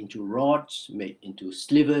 made into rods, made into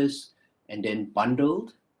slivers, and then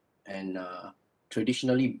bundled, and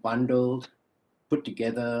traditionally bundled, put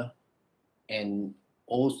together, and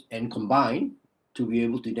combined to be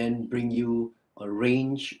able to then bring you a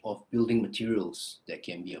range of building materials that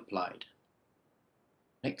can be applied.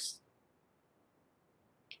 Next.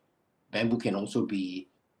 Bamboo can also be,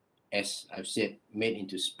 as I've said, made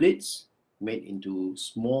into splits, made into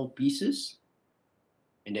small pieces,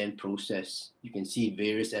 and then processed. You can see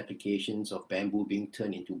various applications of bamboo being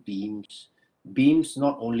turned into beams. Beams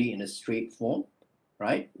not only in a straight form,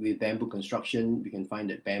 right? With bamboo construction, we can find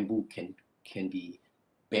that bamboo can be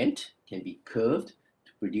bent, can be curved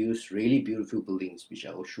to produce really beautiful buildings, which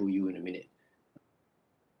I will show you in a minute.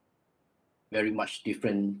 Very much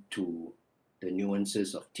different to the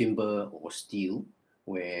nuances of timber or steel,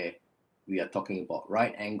 where we are talking about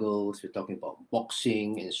right angles, we're talking about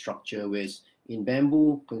boxing and structure, whereas in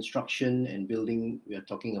bamboo construction and building, we are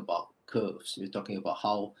talking about curves. We're talking about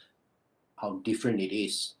how different it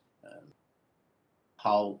is,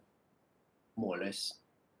 how more or less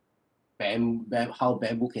how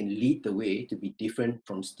bamboo can lead the way to be different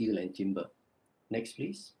from steel and timber. Next,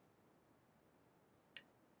 please.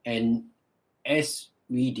 And as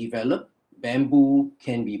we develop, bamboo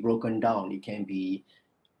can be broken down. It can be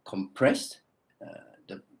compressed.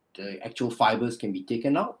 The actual fibers can be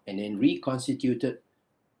taken out and then reconstituted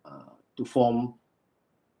to form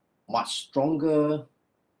much stronger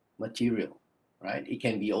material, right? It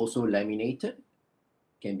can be also laminated,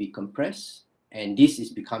 can be compressed, and this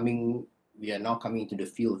is becoming, we are now coming into the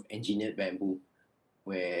field of engineered bamboo,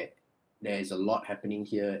 where there is a lot happening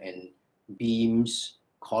here, and beams,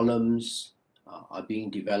 columns are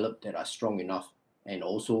being developed that are strong enough, and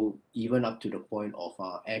also even up to the point of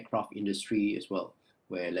aircraft industry as well,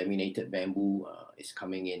 where laminated bamboo is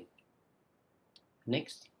coming in.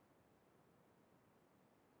 Next.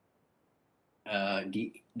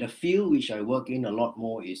 The field which I work in a lot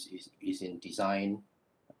more is in design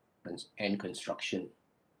and construction,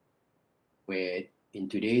 where in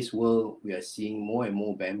today's world we are seeing more and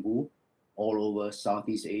more bamboo all over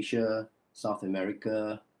Southeast Asia, South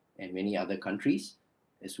America, and many other countries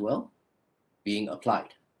as well being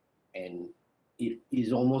applied, and it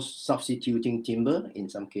is almost substituting timber in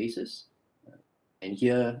some cases. And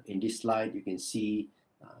here in this slide you can see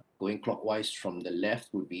going clockwise from the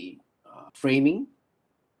left would be framing,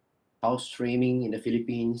 house framing in the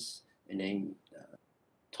Philippines, and then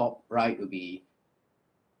top right would be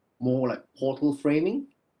more like portal framing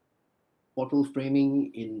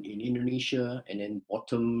in Indonesia, and then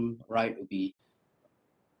bottom right would be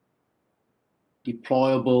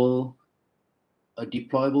a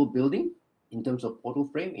deployable building in terms of portal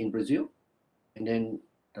frame in Brazil, and then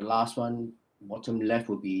the last one, bottom left,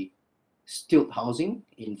 would be stilt housing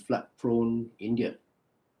in flood-prone India.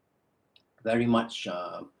 Very much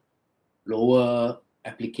lower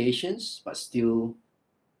applications, but still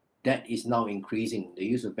that is now increasing. The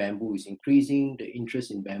use of bamboo is increasing. The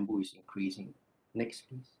interest in bamboo is increasing. Next,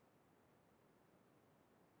 please.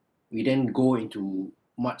 We then go into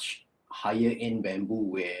much higher end bamboo,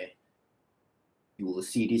 where you will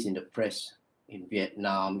see this in the press in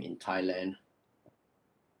Vietnam, in Thailand,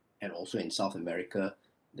 and also in South America.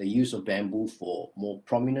 The use of bamboo for more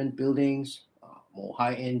prominent buildings, more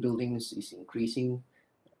high-end buildings is increasing.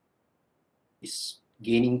 It's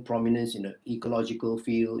gaining prominence in the ecological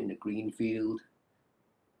field, in the green field.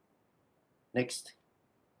 Next.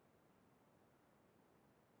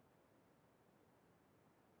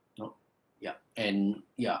 No, yeah, and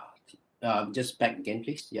yeah, just back again,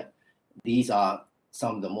 please. Yeah, these are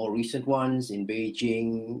some of the more recent ones in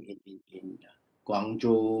Beijing, in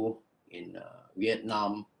Guangzhou, in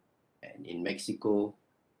Vietnam, and in Mexico.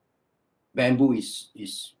 Bamboo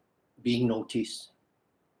is being noticed.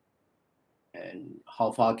 And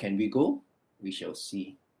how far can we go? We shall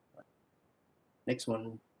see. Next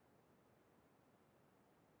one.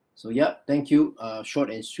 So yeah, thank you. Short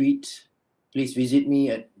and sweet. Please visit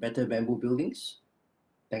me at Better Bamboo Buildings.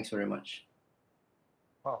 Thanks very much.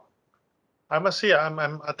 Wow. I must say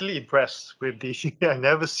I'm utterly impressed with the I've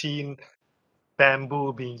never seen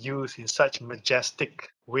bamboo being used in such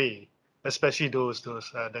majestic way, especially the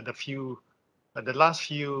last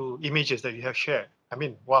few images that you have shared. I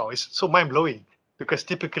mean, wow, it's so mind-blowing, because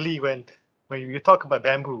typically when you talk about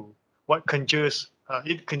bamboo, what conjures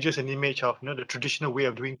it conjures an image of the traditional way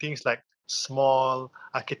of doing things, like small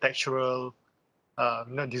architectural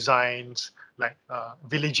designs, like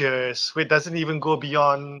villages, where it doesn't even go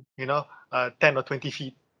beyond 10 or 20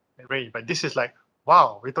 feet range. But this is like,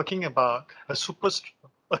 wow, we're talking about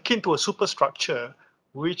akin to a superstructure,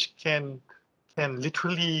 which can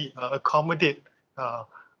literally accommodate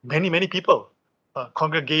many people,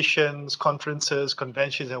 congregations, conferences,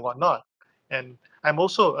 conventions, and whatnot. And I'm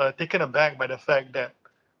also taken aback by the fact that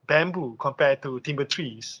bamboo, compared to timber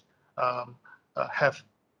trees, have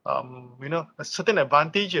certain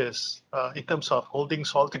advantages in terms of holding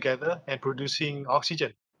soil together and producing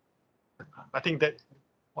oxygen. I think that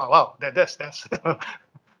that's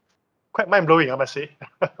quite mind blowing, I must say.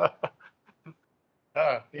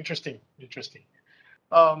 Interesting.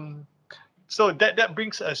 Um, So that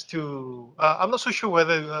brings us to, I'm not so sure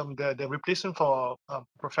whether the replacement for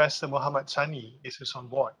Professor Muhammad Sani is on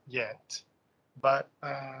board yet. But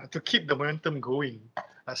to keep the momentum going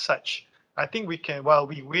as such, I think we can, while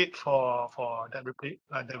we wait for that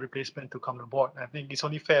the replacement to come on board, I think it's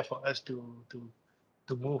only fair for us to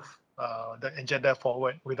move the agenda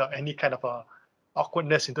forward without any kind of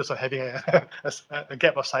awkwardness in terms of having a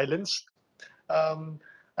gap of silence. Um,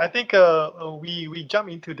 I think we jump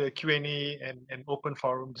into the Q&A and open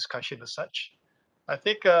forum discussion as such. I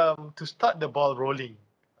think to start the ball rolling,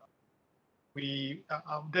 there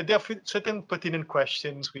are certain pertinent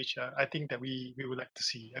questions which I think that we would like to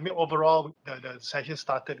see. I mean, overall, the session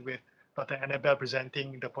started with Dr. Annabelle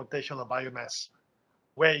presenting the potential of biomass,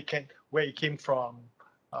 where it came from,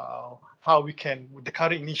 how we can, the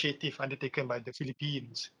current initiative undertaken by the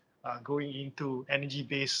Philippines, going into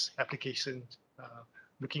energy-based applications,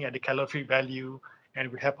 looking at the calorific value,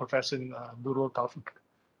 and we have Professor Nurul Taufik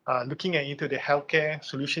looking at into the healthcare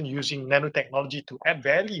solution using nanotechnology to add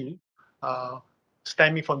value,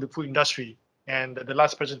 stemming from the food industry. And the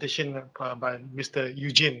last presentation by Mr.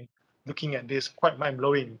 Eugene, looking at this quite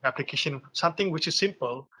mind-blowing application, something which is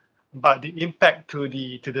simple, but the impact to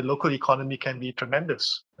the local economy can be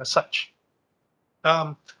tremendous as such.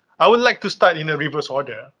 I would like to start in a reverse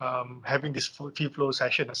order, having this free flow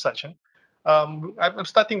session as such. I'm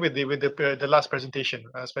starting with the last presentation,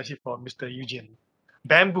 especially for Mr. Eugene.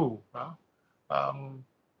 Bamboo.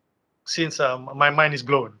 Since my mind is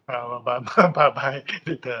blown by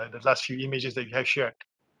the last few images that you have shared.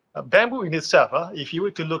 Bamboo in itself, if you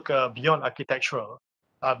were to look beyond architectural,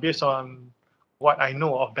 based on what I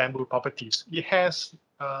know of bamboo properties, it has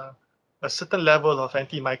a certain level of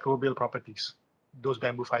antimicrobial properties, those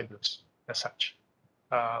bamboo fibers as such.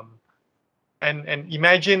 And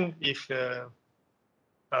imagine if the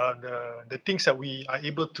things that we are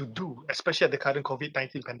able to do, especially at the current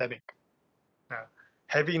COVID-19 pandemic,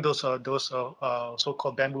 having those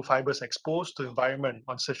so-called bamboo fibers exposed to environment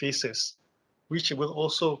on surfaces, which will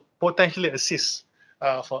also potentially assist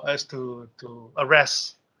for us to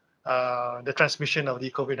arrest the transmission of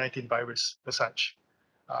the COVID-19 virus as such.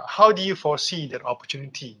 How do you foresee that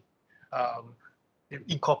opportunity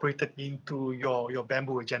incorporated into your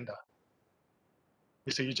bamboo agenda,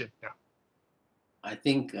 Mr. Eugene? Yeah. I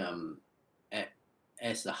think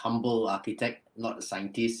as a humble architect, not a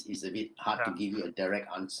scientist, it's a bit hard to give you a direct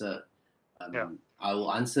answer. I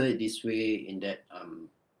will answer it this way in that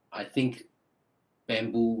I think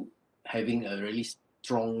bamboo having a really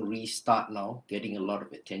strong restart now, getting a lot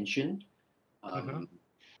of attention,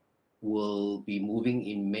 will be moving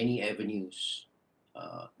in many avenues,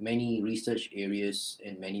 many research areas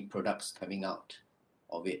and many products coming out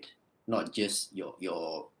of it. Not just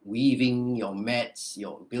your weaving, your mats,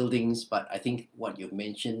 your buildings, but I think what you've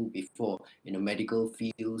mentioned before in the medical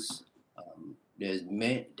fields, there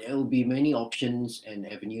will be many options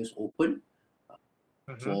and avenues open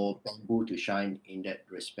for bamboo to shine in that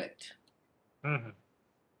respect.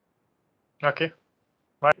 Okay,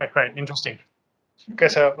 right, interesting.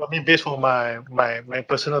 Because based on my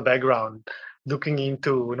personal background, looking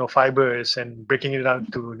into fibers and breaking it down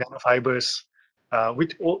to nanofibers,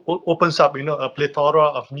 which opens up a plethora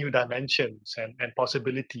of new dimensions and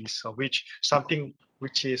possibilities, of which something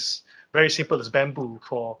which is very simple as bamboo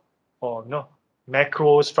for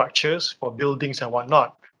macro structures for buildings and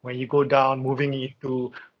whatnot. When you go down, moving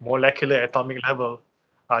into molecular atomic level,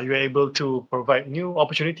 you're able to provide new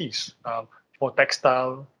opportunities for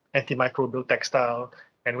textile, antimicrobial textile,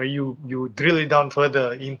 and when you drill it down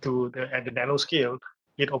further into at the nanoscale,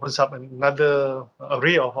 it opens up another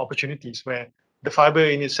array of opportunities where the fiber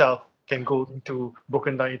in itself can go into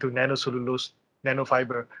broken down into nanocellulose,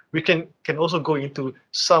 nanofiber. We can also go into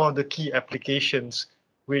some of the key applications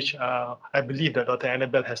which I believe that Dr.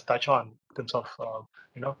 Annabelle has touched on in terms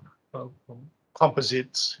of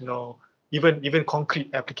composites, even concrete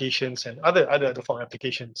applications and other form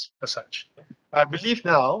applications as such. I believe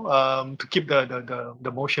now, to keep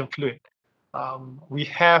the motion fluid, we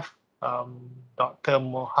have Dr.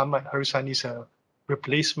 Muhammad Harusani's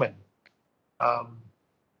replacement.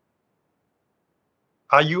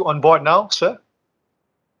 Are you on board now, sir?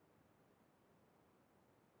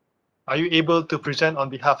 Are you able to present on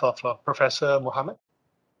behalf of Professor Muhammad?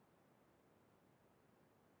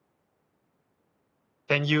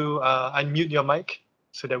 Can you unmute your mic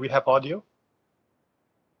so that we have audio?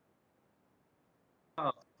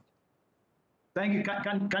 Thank you.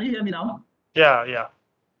 Can you hear me now? Yeah.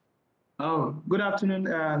 Oh, good afternoon,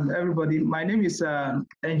 everybody. My name is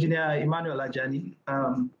Engineer Emmanuel Ajani.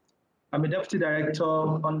 I'm a deputy director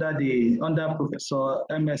under Professor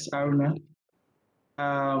M.S. Aruna.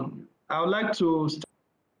 I would like to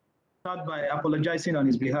start by apologizing on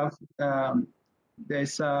his behalf.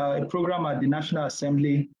 There's a program at the National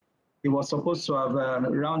Assembly. It was supposed to have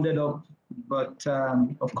rounded up, but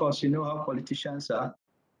of course, you know how politicians are.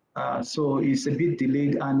 So it's a bit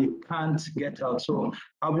delayed and it can't get out. So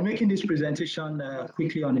I'll be making this presentation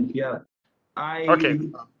quickly on his behalf. Okay.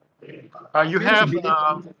 You have,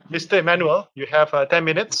 Mr. Emmanuel, you have 10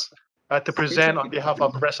 minutes to present on behalf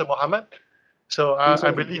of Professor Mohammed. So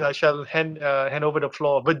I believe I shall hand over the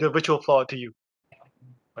floor, the virtual floor to you.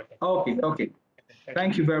 Okay.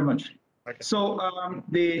 Thank you very much. Okay. So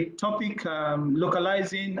the topic,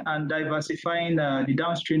 localizing and diversifying the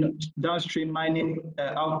downstream mining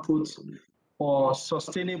output for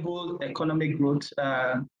sustainable economic growth.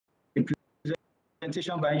 The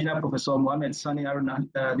presentation by Engineer Professor Mohammed Sani Aruna,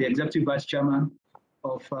 the Executive Vice Chairman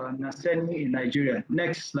of NASENI in Nigeria.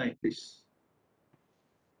 Next slide, please.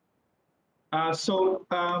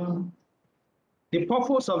 The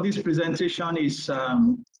purpose of this presentation is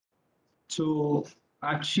to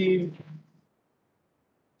achieve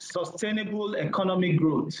sustainable economic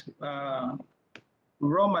growth.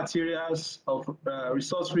 Raw materials of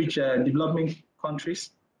resource-rich developing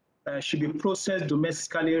countries should be processed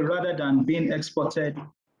domestically rather than being exported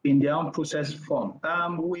in their unprocessed form.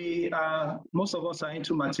 Most of us are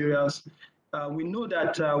into materials. We know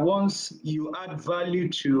that once you add value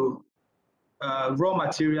to raw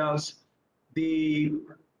materials, the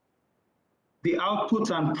output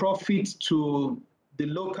and profit to the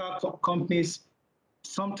local companies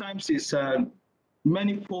sometimes is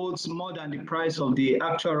many folds more than the price of the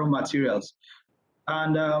actual raw materials.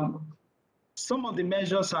 And some of the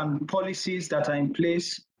measures and policies that are in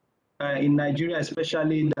place in Nigeria,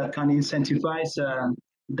 especially that can incentivize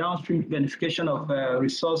downstream beneficiation of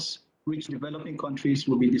resource-rich developing countries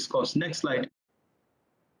will be discussed. Next slide.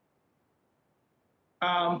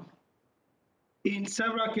 In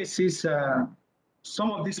several cases,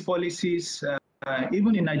 some of these policies,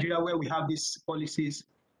 even in Nigeria where we have these policies,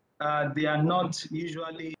 they are not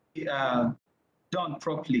usually done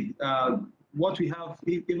properly. What we have,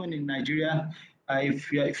 even in Nigeria,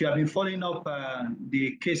 if you have been following up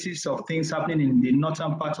the cases of things happening in the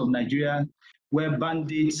northern part of Nigeria, where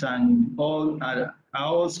bandits and all are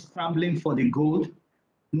all scrambling for the gold,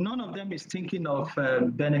 none of them is thinking of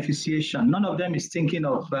beneficiation. None of them is thinking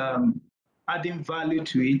of adding value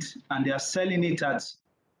to it, and they are selling it at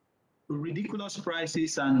ridiculous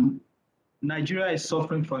prices, and Nigeria is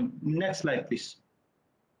suffering from. Next slide, please.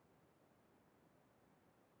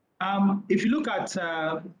 If you look at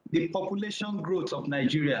the population growth of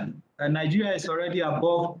Nigeria, Nigeria is already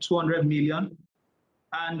above 200 million.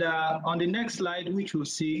 And on the next slide, which we'll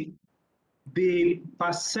see, the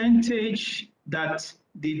percentage that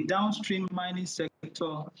the downstream mining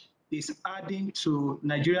sector is adding to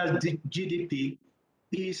Nigeria's GDP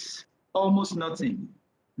is almost nothing.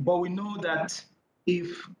 But we know that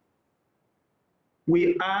if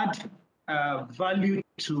we add value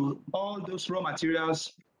to all those raw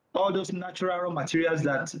materials, all those natural raw materials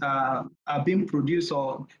that are being produced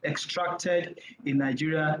or extracted in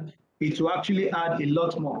Nigeria, it will actually add a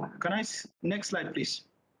lot more. Can I, next slide, please?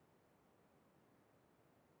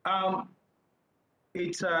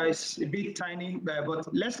 It's a bit tiny,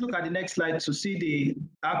 but let's look at the next slide to see the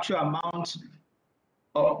actual amount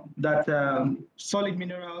of that solid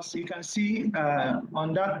minerals. You can see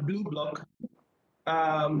on that blue block,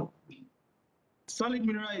 solid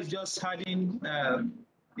mineral is just adding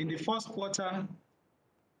in the first quarter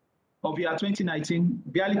of year 2019,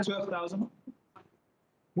 barely 12,000,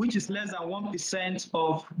 which is less than 1%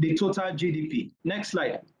 of the total GDP. Next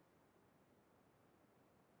slide.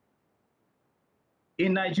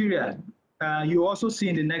 In Nigeria, you also see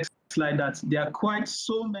in the next slide that there are quite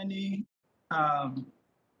so many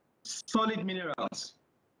solid minerals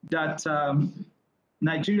that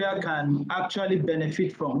Nigeria can actually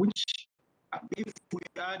benefit from, which if we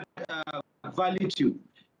add value to,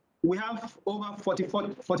 we have over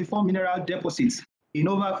 44 mineral deposits in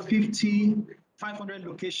over 500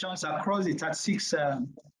 locations across the 36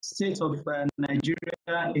 states of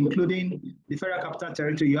Nigeria, including the Federal Capital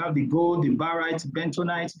Territory. You have the gold, the barite,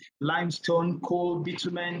 bentonite, limestone, coal,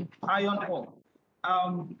 bitumen, iron ore.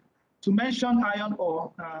 To mention iron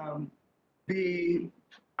ore, the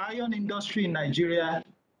iron industry in Nigeria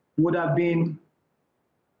would have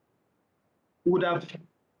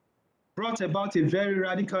brought about a very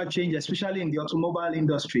radical change, especially in the automobile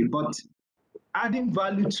industry. But adding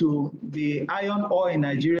value to the iron ore in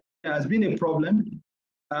Nigeria has been a problem.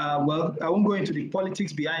 Well, I won't go into the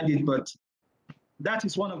politics behind it, but that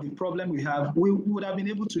is one of the problems we have. We would have been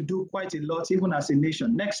able to do quite a lot, even as a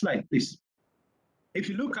nation. Next slide, please. if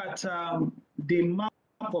you look at the map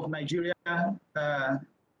of Nigeria,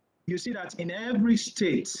 you see that in every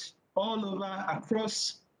state, all over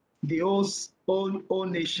across the whole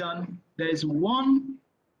nation, there is one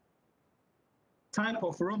type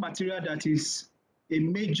of raw material that is a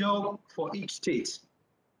major for each state.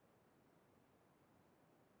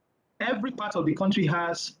 Every part of the country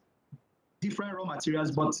has different raw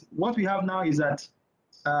materials, but what we have now is that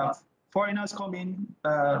foreigners come in,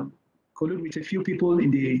 collude with a few people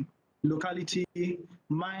in the locality,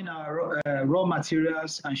 mine our raw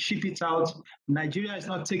materials and ship it out. Nigeria is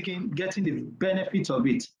not getting the benefit of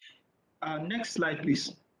it. Next slide,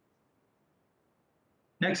 please.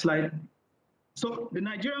 Next slide. So the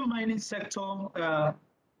Nigerian mining sector,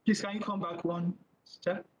 please can you come back one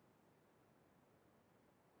step?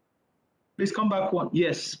 Please come back one.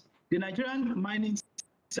 Yes. The Nigerian mining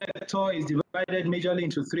sector is divided majorly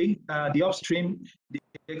into three: the upstream, the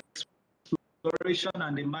exploration,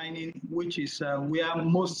 and the mining, which is where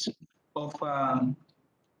most of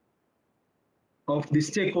the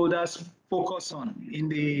stakeholders focus on. In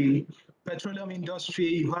the petroleum industry,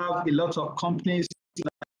 you have a lot of companies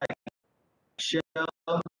like Shell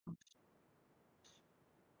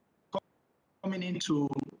coming in to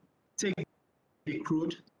take the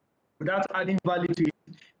crude without adding value to it.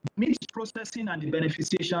 Meat processing and the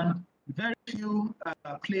beneficiation, very few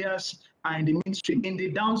players are in the mainstream. In the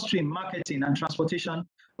downstream marketing and transportation,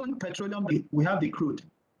 on petroleum, we have the crude.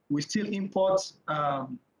 We still import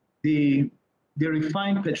the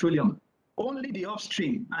refined petroleum. Only the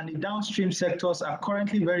upstream and the downstream sectors are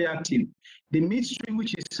currently very active. The midstream,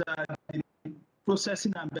 which is the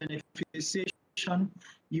processing and beneficiation,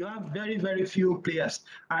 you have very, very few players.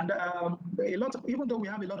 And even though we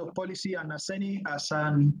have a lot of policy, and Aseni as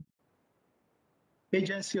an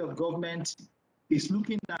agency of government is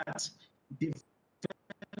looking at developing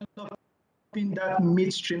that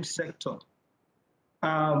midstream sector.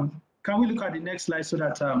 Can we look at the next slide so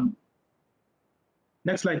that,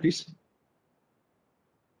 next slide, please.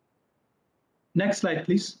 Next slide,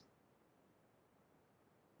 please.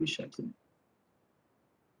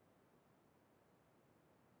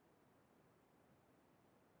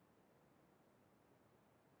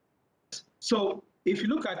 So if you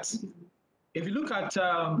look at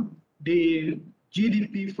the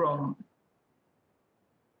GDP from,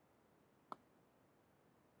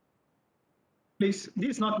 please, this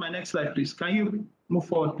is not my next slide, please. Can you move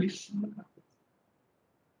forward, please?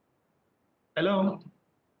 Hello?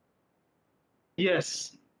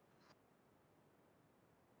 Yes.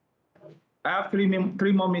 I have three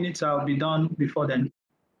more minutes. I'll be done before then.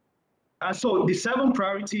 So the 7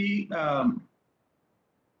 priority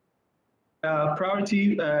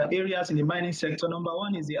areas in the mining sector. Number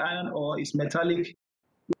 1 is the iron ore, is metallic,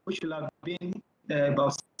 which will have been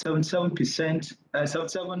about 77%,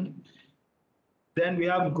 77. Then we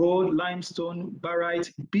have gold, limestone,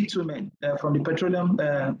 barite, bitumen from the petroleum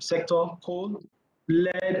sector, coal,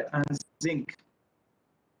 lead, and zinc,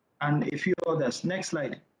 and a few others. Next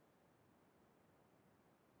slide.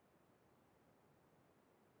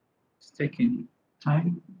 It's taking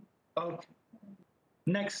time. Okay.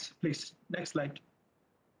 Next, please. Next slide.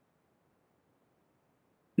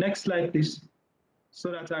 Next slide, please,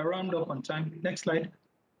 so that I round up on time. Next slide.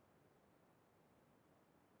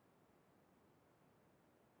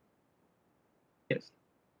 Yes.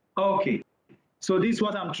 Okay. So this is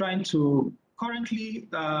what I'm trying to currently,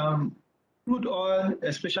 crude oil,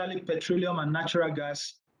 especially petroleum and natural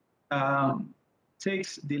gas,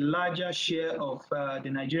 takes the larger share of the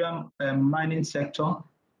Nigerian mining sector.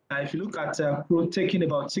 If you look at crude taking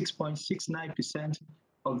about 6.69%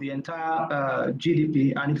 of the entire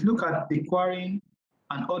GDP, and if you look at the quarrying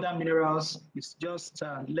and other minerals, it's just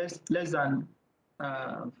less than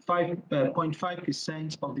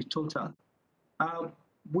 5.5% of the total.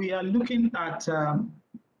 We are looking at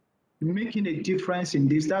making a difference in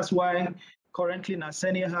this. That's why currently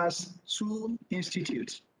Nasenia has 2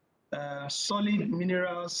 institutes, Solid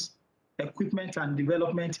Minerals Equipment and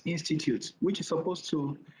Development Institute, which is supposed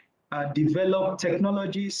to develop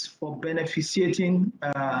technologies for beneficiating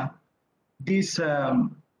these raw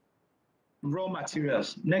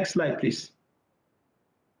materials. Next slide, please.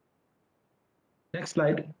 Next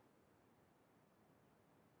slide.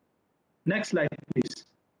 Next slide, please.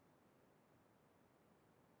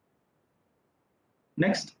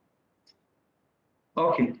 Next.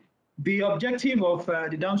 Okay. The objective of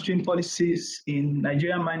the downstream policies in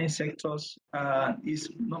Nigerian mining sectors is,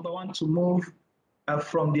 number 1, to move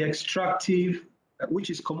from the extractive, which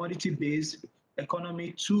is commodity-based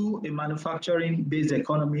economy, to a manufacturing-based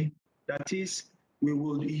economy. That is, we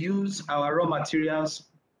will use our raw materials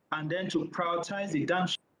and then to prioritize the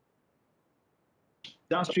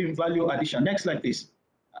downstream value addition. Next slide, please.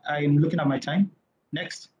 I'm looking at my time.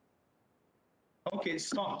 Next. Okay,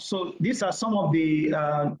 so these are some of the,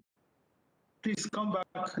 please come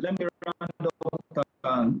back. Let me round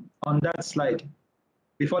up on that slide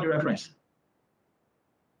before the reference.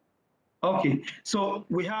 Okay, so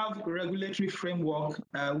we have regulatory framework.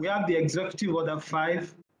 We have the Executive Order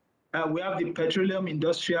 5. We have the Petroleum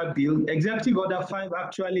Industrial Bill. Executive Order 5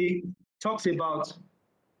 actually talks about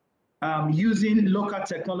using local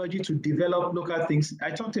technology to develop local things.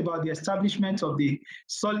 I talked about the establishment of the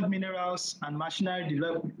Solid Minerals and Machinery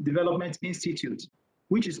Development Institute,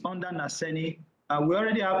 which is under NASENI. We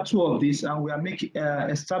already have 2 of these, and we are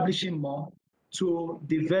establishing more to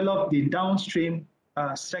develop the downstream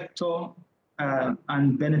sector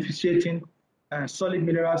and beneficiating solid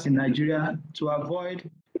minerals in Nigeria to avoid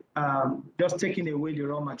just taking away the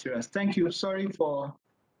raw materials. Thank you. Sorry for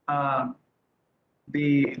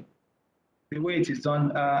the way it is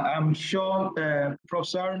done. I'm sure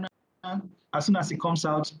Professor Aruna, as soon as he comes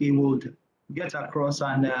out, he would get across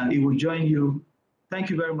and he will join you. Thank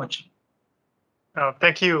you very much.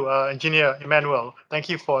 Thank you, Engineer Emmanuel. Thank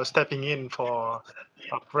you for stepping in for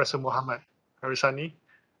Professor Muhammad Harisani.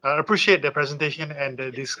 I appreciate the presentation and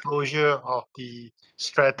the disclosure of the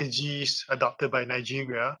strategies adopted by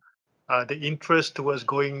Nigeria, the interest towards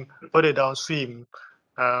going further downstream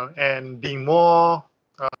and being more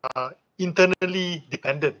internally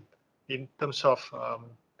dependent in terms of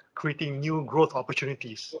creating new growth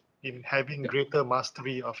opportunities, in having greater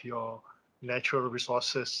mastery of your natural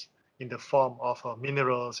resources in the form of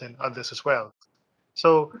minerals and others as well.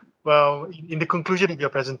 So, well, in the conclusion of your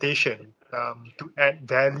presentation, to add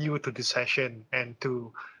value to the session and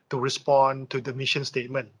to respond to the mission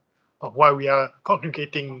statement of why we are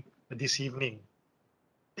congregating this evening,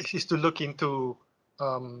 is to look into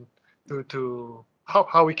to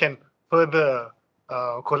how we can further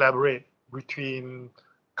collaborate between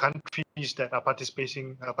countries that are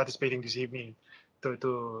participating this evening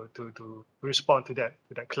to respond to that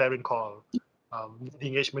clarion call,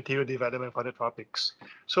 leading edge material development for the tropics.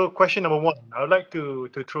 So question number 1, I would like to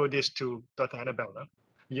throw this to Dr. Annabella.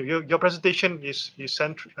 Your presentation is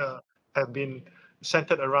have been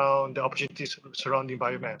centered around the opportunities surrounding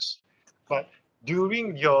biomass, but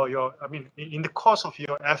during your I mean in the course of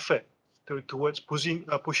your effort towards pushing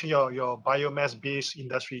your biomass-based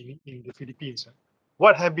industry in the Philippines,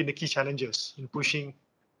 what have been the key challenges in pushing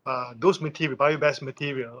those biomass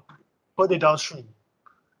material further downstream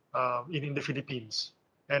in the Philippines,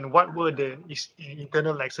 and what were the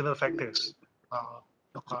internal and external factors?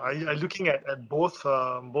 Are you looking at both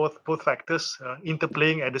factors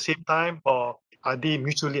interplaying at the same time, or are they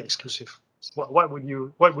mutually exclusive? What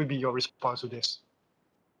would be your response to this?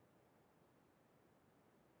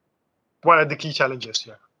 What are the key challenges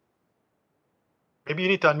here? Maybe you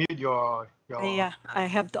need to unmute your Yeah, I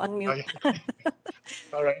have to unmute.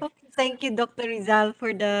 All right. Okay, thank you, Dr. Rizal,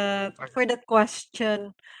 for the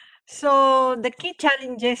question. So the key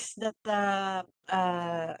challenges that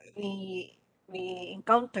we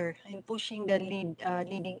encounter in pushing the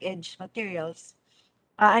leading edge materials.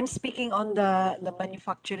 I'm speaking on the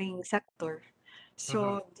manufacturing sector.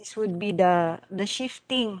 So this would be the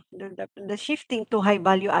shifting the shifting to high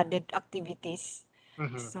value added activities.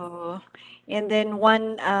 So, and then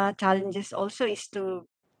one challenges also is to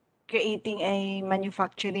creating a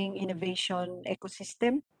manufacturing innovation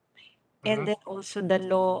ecosystem, and then also the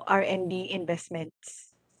low R&D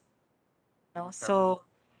investments. No? So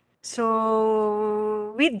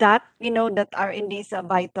with that, we know that R&D is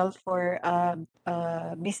vital for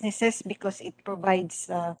businesses because it provides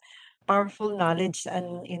powerful knowledge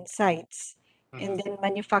and insights. And then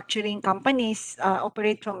manufacturing companies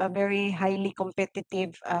operate from a very highly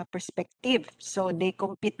competitive perspective. So they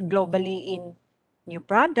compete globally in new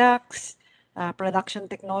products, production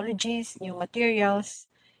technologies, new materials,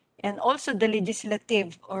 and also the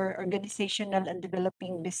legislative or organizational and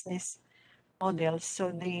developing business models.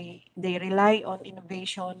 So they rely on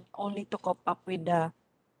innovation only to cope up with the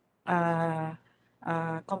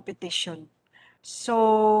competition.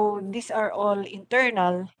 So these are all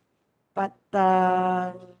internal, but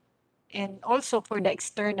and also for the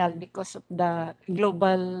external because of the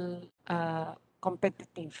global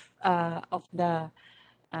competitive of the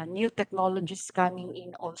new technologies coming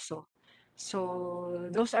in also. So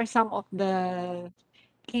those are some of the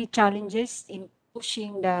key challenges in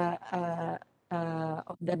pushing the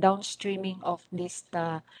of the downstreaming of these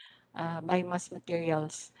biomass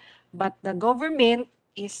materials. But the government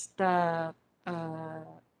is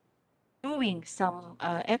doing some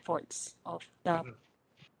efforts of the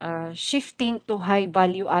shifting to high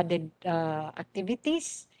value added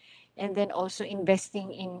activities, and then also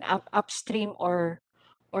investing in upstream or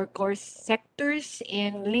core sectors,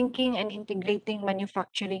 and linking and integrating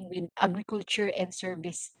manufacturing with agriculture and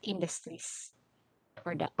service industries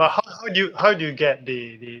for that. But how do you get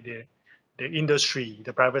the industry,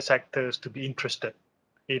 the private sectors to be interested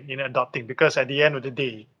in adopting? Because at the end of the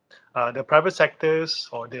day, the private sectors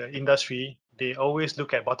or the industry, they always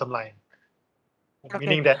look at bottom line, Okay.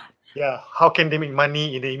 meaning that, yeah, how can they make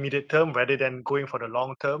money in the immediate term rather than going for the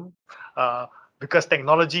long term? Because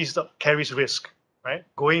technology carries risk, right?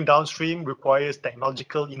 Going downstream requires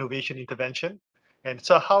technological innovation intervention. And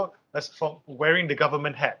so as for wearing the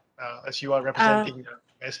government hat, as you are Um, representing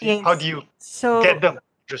SC, how do yes. you So get them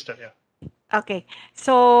interested? Yeah. okay.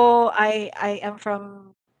 So I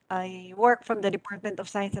work from the Department of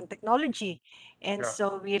Science and Technology. And Yeah.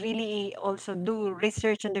 so we really also do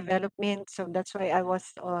research and development. So that's why I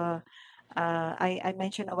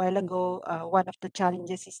mentioned a while ago, one of the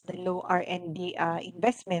challenges is the low R&D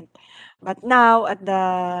investment. But now at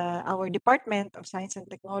our Department of Science and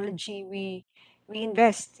Technology, we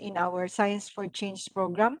invest in our Science for Change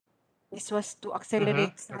program. This was to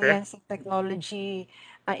accelerate Okay. science and technology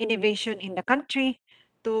innovation in the country,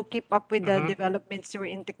 to keep up with the Mm-hmm. developments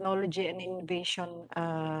in technology and innovation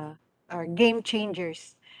are game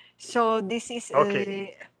changers. So this is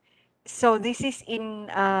Okay.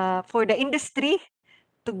 in for the industry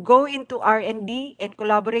to go into R&D and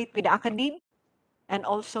collaborate with the academe, and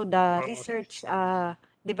also the Okay. research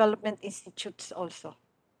development institutes also.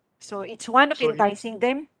 So it's one of So enticing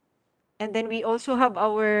them. And then we also have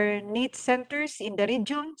our NEET centers in the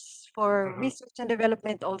regions for mhm, research and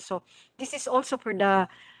development also. This is also for the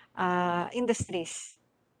industries.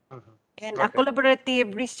 mhm. And a Okay.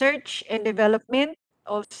 collaborative research and development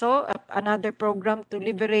also, another program to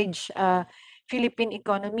leverage Philippine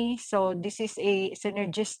economy. So this is a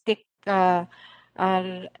synergistic uh,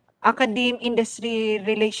 academe industry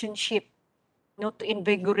relationship, to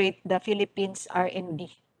invigorate the Philippines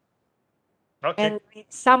R&D. Okay. And with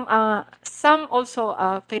some also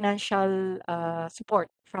financial support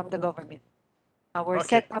from the government. Our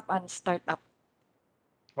Okay. setup and startup.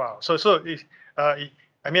 Wow.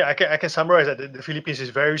 I mean, I can summarize that the Philippines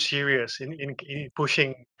is very serious in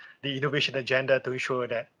pushing the innovation agenda to ensure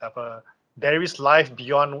that there is life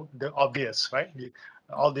beyond the obvious, right?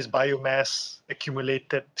 All this biomass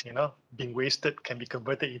accumulated, being wasted can be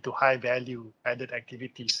converted into high value added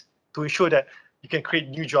activities to ensure that you can create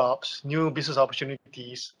new jobs, new business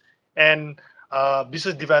opportunities, and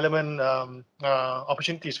business development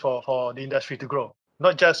opportunities for the industry to grow,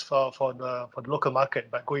 not just for the local market,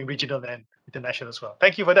 but going regional and international as well.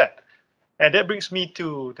 Thank you for that. And that brings me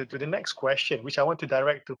to the next question, which I want to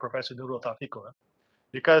direct to Professor Nurul Taufiko,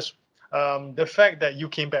 because the fact that you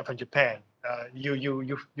came back from Japan,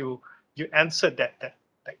 you answered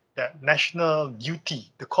that national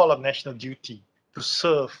duty, the call of national duty to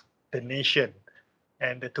serve the nation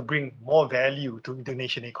and to bring more value to the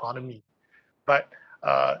Indonesian economy. But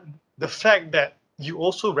uh, the fact that you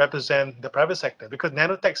also represent the private sector, because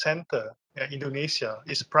Nanotech Center Indonesia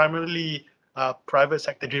is primarily private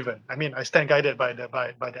sector driven. I mean, I stand guided by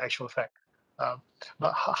the actual fact. Um,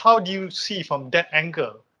 but how do you see from that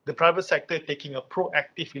angle the private sector taking a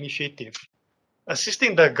proactive initiative,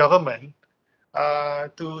 assisting the government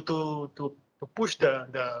to push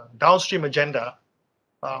the downstream agenda,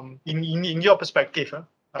 in your perspective,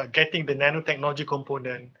 getting the nanotechnology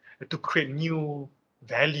component to create new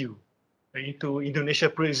value into Indonesia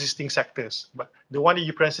pre-existing sectors. But the one that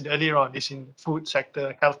you presented earlier on is in food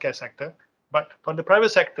sector, healthcare sector. But from the private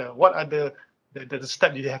sector, what are the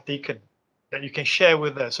steps you have taken that you can share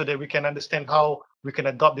with us so that we can understand how we can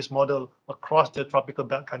adopt this model across the tropical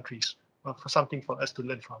belt countries, for something for us to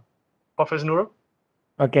learn from? Professor Nurul?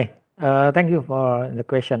 Okay, thank you for the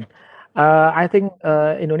question. I think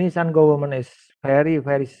Indonesian government is very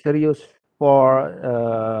very serious for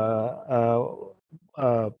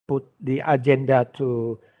put the agenda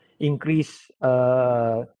to increase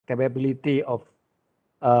capability of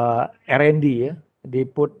R&D. They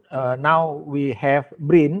put now we have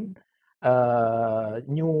BRIN,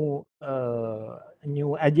 new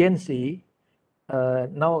agency.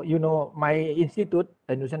 Now my institute,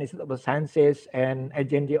 Indonesian Institute of Sciences and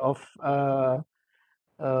agency of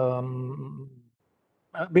um,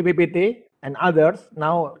 BPPT and others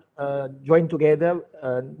now join together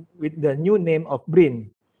with the new name of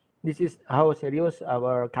BRIN. This is how serious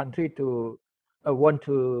our country to want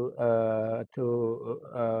to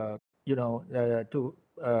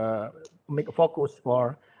make a focus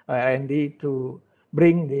for R&D to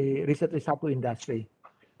bring the research result to industry.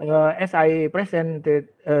 as I presented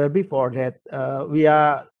before that we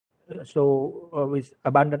are with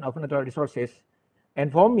abundant of natural resources,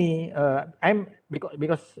 and for me, I'm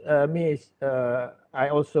because me is I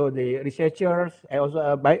also the researchers. I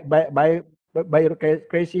also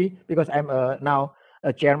bureaucracy because I'm now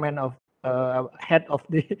a chairman of head of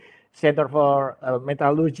the Center for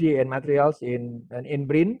Metallurgy and Materials in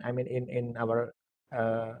BRIN. I mean in our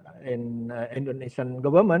Indonesian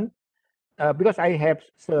government. Because I have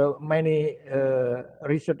so many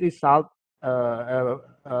research results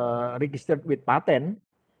registered with patent,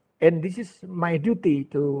 and this is my duty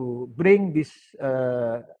to bring this,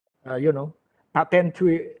 you know, patent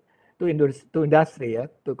to industry, yeah,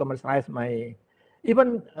 to commercialize my.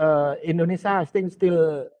 Even Indonesia, I think,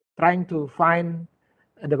 still trying to find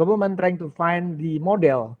the government trying to find the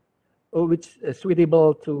model which is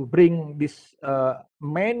suitable to bring this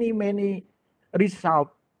many result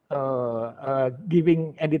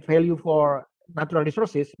giving added value for natural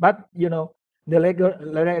resources, but you know the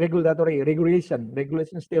regulatory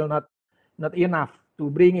regulation still not enough to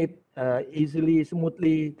bring it easily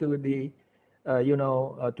smoothly to the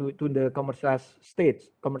to the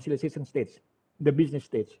commercialization stage, the business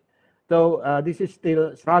stage. So this is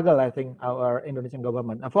still struggle, I think, our Indonesian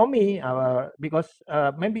government. For me, because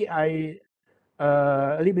maybe I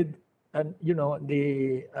a little bit, you know,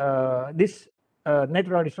 the this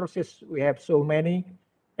natural resources we have so many,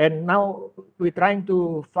 and now we're trying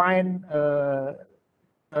to find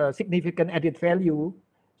significant added value.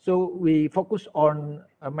 So we focus on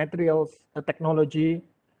materials technology,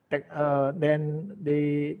 then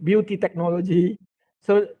the beauty technology.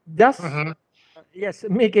 So just yes,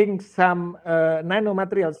 making some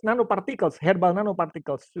nanomaterials, nanoparticles, herbal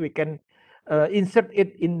nanoparticles. We can insert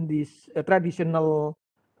it in this traditional,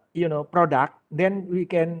 you know, product. Then we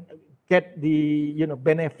can get the, you know,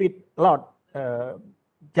 benefit a lot.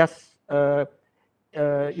 Just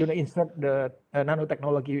you know, insert the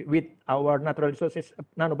nanotechnology with our natural resources,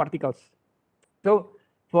 nanoparticles. So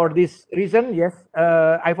for this reason, yes,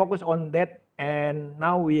 I focus on that, and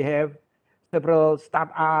now we have several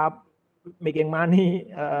startup making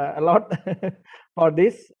money a lot for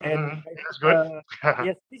this. And That's good.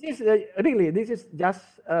 yes, this is really this is just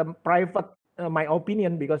private, my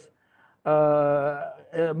opinion, because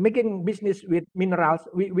making business with minerals,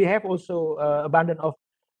 we have also abundant of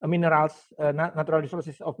minerals, natural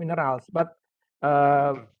resources of minerals, but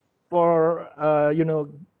for you know,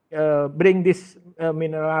 bring this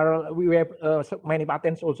mineral, we have so many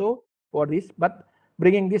patents also for this, but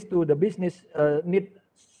bringing this to the business need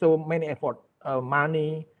so many effort,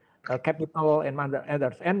 money, capital, and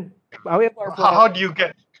others. And however, How for do you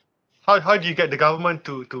get how do you get the government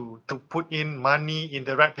to put in money in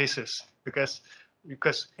the right places? Because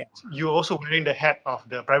you're also wearing the hat of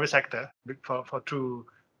the private sector for through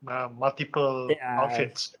multiple yes,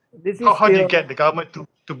 outfits. this is How do you still get the government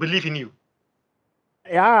to believe in you?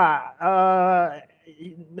 yeah,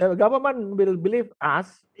 the government will believe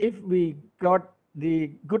us if we got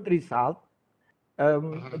the good result.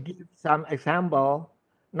 Give some example.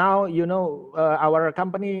 Now, you know, our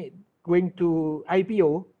company going to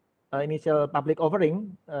IPO, initial public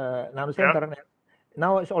offering, Nano Yeah. Center.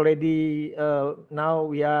 Now it's already, now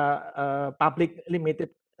we are public limited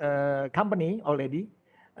company already.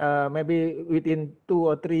 Maybe within 2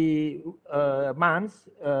 or 3 months,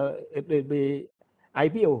 it will be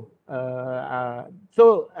IPO.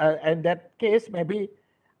 So in that case, maybe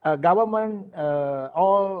government,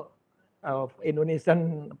 all of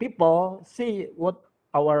Indonesian people see what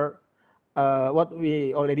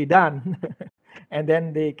we already done, and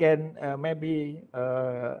then they can maybe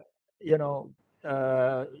you know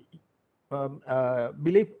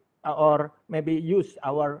believe or maybe use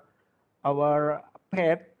our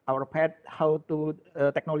path how to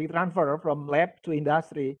technology transfer from lab to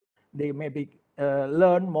industry. They maybe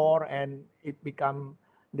learn more, and it become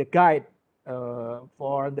the guide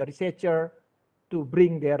for the researcher to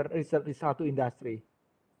bring their result to industry.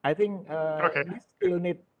 I think Okay. this still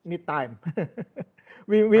need time.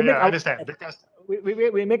 we make Yeah, I our understand path. because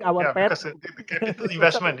We make our yeah, path. because the capital So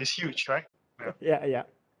investment is huge, right? Yeah. yeah.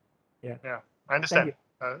 Yeah, I Thank understand. you.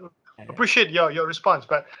 Yeah. Appreciate your response,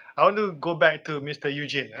 but I want to go back to Mr.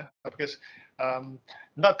 Eugene because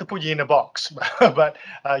not to put you in a box, but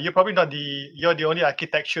you're probably not you're the only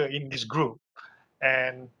architecture in this group,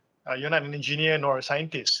 and you're not an engineer nor a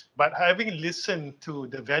scientist. But having listened to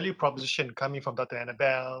the value proposition coming from Dr.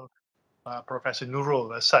 Annabelle, Professor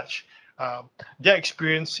Nurul as such, their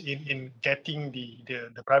experience in getting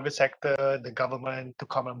the private sector, the government to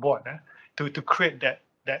come on board to create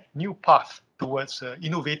that new path towards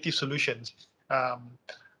innovative solutions,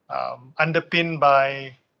 underpinned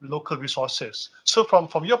by local resources. So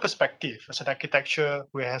from your perspective as an architecture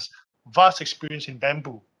who has vast experience in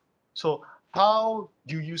bamboo, so how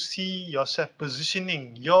do you see yourself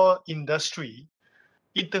positioning your industry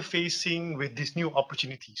interfacing with these new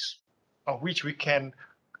opportunities of which we can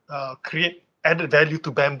create added value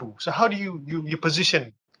to bamboo? So how do you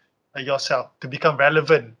position yourself to become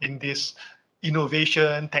relevant in this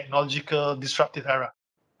innovation, technological, disruptive era?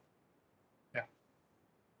 Yeah.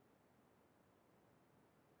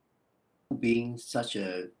 Being such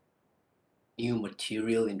a new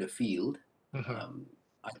material in the field, Mm-hmm.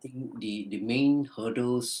 I think the main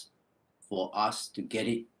hurdles for us to get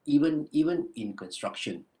it even in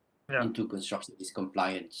construction Yeah. into construction is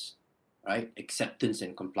compliance, right? Acceptance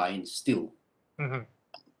and compliance still. Mm-hmm.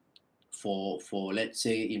 For let's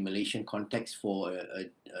say in Malaysian context, for a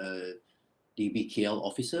DBKL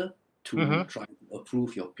officer to Mm-hmm. try to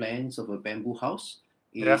approve your plans of a bamboo house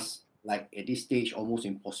Yeah. is like at this stage almost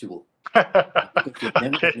impossible, because they've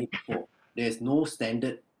never Okay. done it before. There's no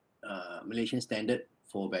standard Malaysian standard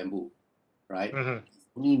for bamboo, right? Mm-hmm.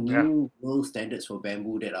 Only Yeah. new world standards for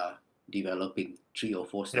bamboo that are developing, 3 or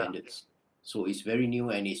 4 Yeah. standards. So it's very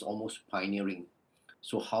new and it's almost pioneering.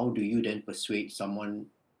 So how do you then persuade someone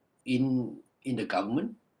in the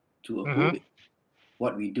government to approve Mm-hmm. it?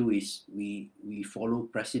 What we do is we follow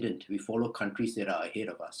precedent. We follow countries that are ahead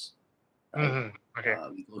of us, right? Mm-hmm. Okay.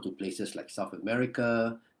 We go to places like South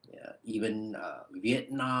America, even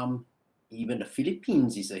Vietnam, even the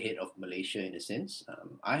Philippines is ahead of Malaysia in a sense.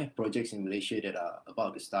 I have projects in Malaysia that are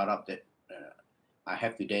about to start up that I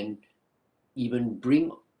have to then even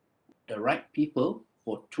bring the right people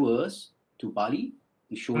for tours to Bali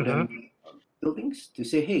to show Mm-hmm. them buildings, to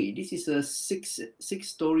say, hey, this is a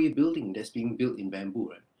six-story building that's being built in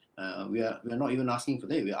bamboo. Right? We are not even asking for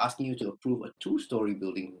that. We are asking you to approve a 2-story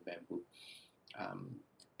building in bamboo. Um,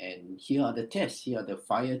 and here are the tests. Here are the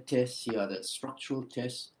fire tests. Here are the structural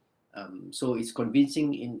tests. So it's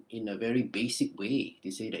convincing in a very basic way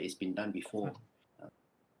to say that it's been done before, uh,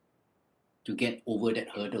 to get over that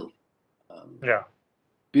hurdle. Yeah.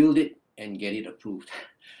 Build it and get it approved.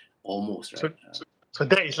 Almost, So right? so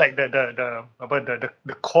that is like the about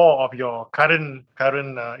the core of your current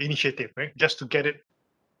initiative, right? Just to get it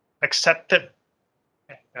accepted.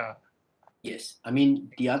 Yeah. Yes. I mean,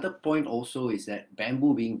 the other point also is that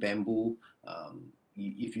bamboo being bamboo,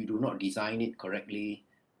 if you do not design it correctly,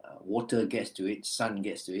 water gets to it, sun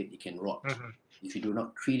gets to it, it can rot. Mm-hmm. If you do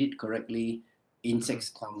not treat it correctly, Mm-hmm. insects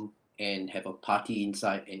come and have a party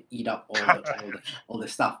inside and eat up all the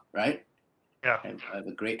stuff, right? Yeah. And have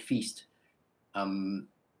a great feast. Um,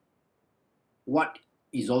 what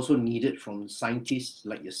is also needed from scientists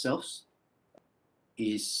like yourselves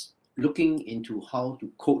is looking into how to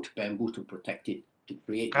coat bamboo to protect it, to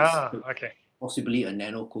create this Okay. possibly a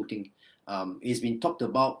nano coating. It's been talked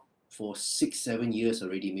about for 6-7 years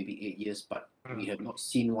already, maybe 8 years, but we have not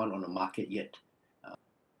seen one on the market yet.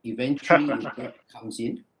 Eventually, if that comes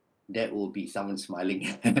in, that will be someone smiling.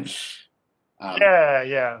 Yeah.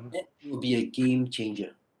 Yeah. That will be a game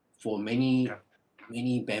changer for Yeah.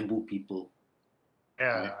 many bamboo people. Yeah.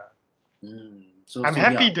 Right? So I'm so yeah,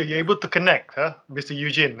 happy that you're able to connect, Mr.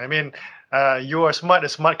 Eugene. I mean, you are smart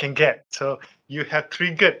as smart can get. So you have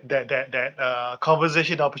triggered that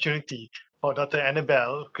conversation opportunity for Dr.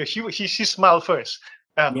 Annabelle because she smiled first.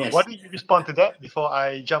 Why yes. don't you respond to that before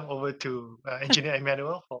I jump over to Engineer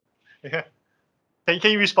Emmanuel? Yeah.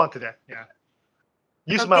 Can you respond to that? Yeah.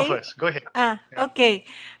 You smile Okay. first. Go ahead. Yeah. Okay.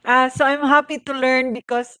 So I'm happy to learn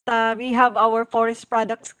because we have our Forest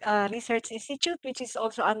Products Research Institute, which is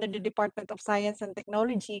also under the Department of Science and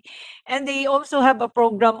Technology, and they also have a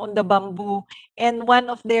program on the bamboo. And one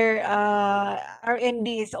of their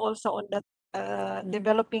R&D is also on that,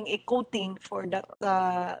 developing a coating for that,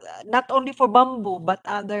 not only for bamboo but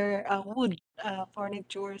other wood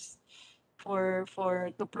furnitures for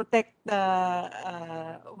to protect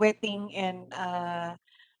the wetting and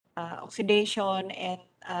oxidation and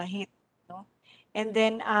heat, no? And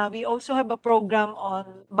then we also have a program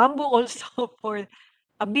on bamboo also for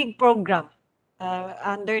a big program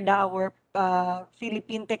under our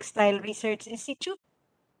Philippine Textile Research Institute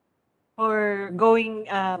for going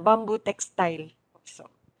bamboo textile also.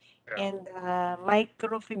 Yeah. And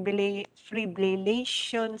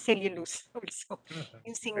microfibrillation cellulose also Mhm.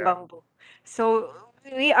 using Yeah. bamboo. So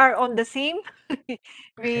we are on the same.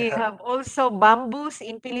 We Yeah. have also bamboos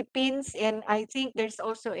in Philippines, and I think there's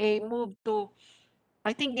also a move to.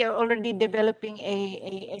 I think they are already developing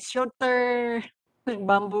a shorter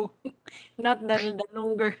bamboo, not the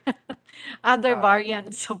longer other Uh,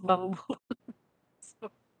 variants of bamboo. So,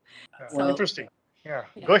 so Well, Interesting. Yeah.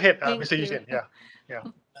 Go yeah, ahead, thank Mr. you. Eugene. Yeah. Yeah.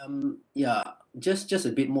 Yeah, just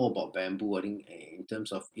a bit more about bamboo. I think in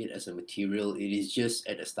terms of it as a material, it is just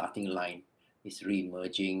at the starting line. It's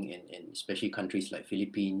re-emerging, and especially countries like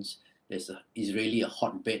Philippines, is really a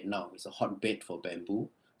hotbed now. It's a hotbed for bamboo.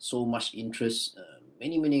 So much interest,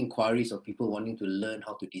 many inquiries of people wanting to learn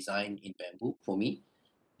how to design in bamboo. For me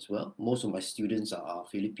as well, most of my students are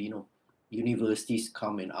Filipino. Universities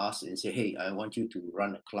come and ask and say, "Hey, I want you to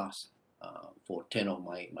run a class for 10 of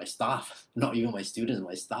my staff, not even my students,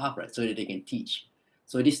 my staff, right? So that they can teach."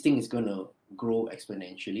 So this thing is going to grow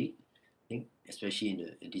exponentially, I think, especially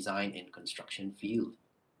in the design and construction field.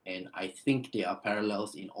 And I think there are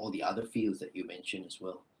parallels in all the other fields that you mentioned as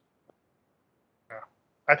well.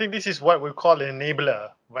 I think this is what we call an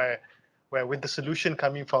enabler, where with the solution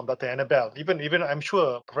coming from Dr. Annabelle, even I'm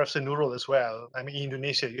sure Professor Nurul as well. I mean, in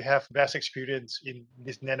Indonesia, you have vast experience in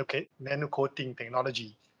this nano coating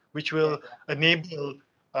technology, which will enable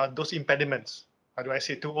those impediments. How do I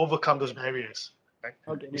say, to overcome those barriers? Right?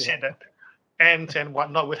 Okay, You said that ants and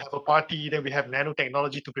whatnot will have a party, then we have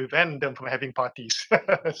nanotechnology to prevent them from having parties.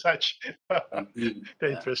 Such Indeed, yeah.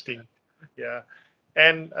 interesting, yeah.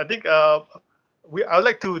 And I think I would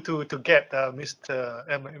like to get Mr.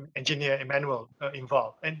 Engineer Emmanuel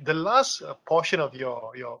involved. And the last portion of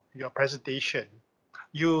your presentation,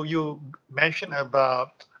 you mentioned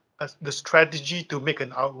about the strategy to make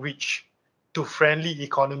an outreach to friendly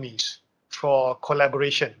economies for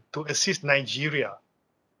collaboration to assist Nigeria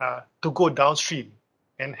to go downstream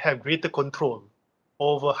and have greater control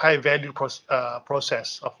over high value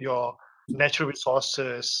process of your natural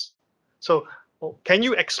resources. So can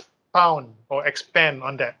you expound or expand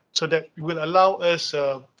on that so that it will allow us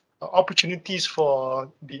opportunities for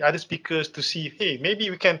the other speakers to see, hey, maybe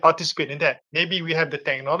we can participate in that. Maybe we have the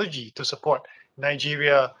technology to support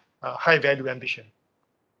Nigeria high value ambition.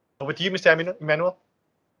 Over to you, Mr. Emmanuel.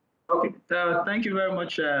 Okay, thank you very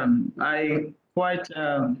much. I quite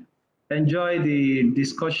enjoy the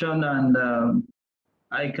discussion, and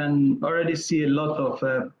I can already see a lot of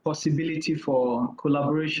possibility for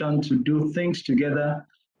collaboration to do things together.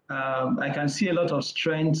 I can see a lot of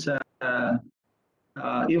strengths,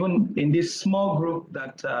 even in this small group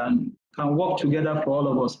that can work together for all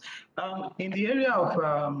of us. In the area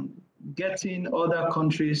of getting other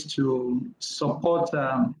countries to support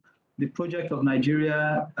the project of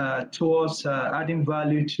Nigeria towards adding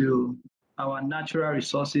value to our natural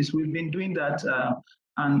resources, we've been doing that,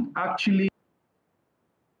 and actually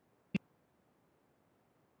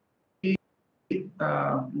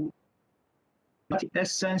the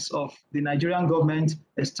essence of the Nigerian government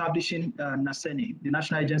establishing NASENI, the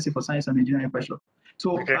National Agency for Science and Engineering Infrastructure.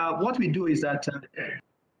 So what we do is that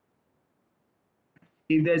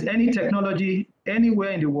if there's any technology anywhere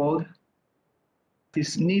in the world that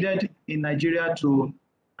is needed in Nigeria to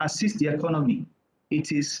assist the economy,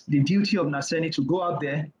 it is the duty of NASENI to go out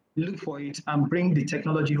there, look for it, and bring the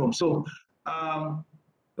technology home. So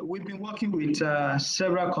we've been working with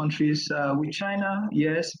several countries, with China,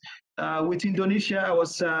 yes. With Indonesia, I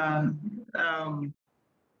was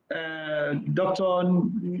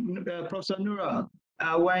Professor Nura.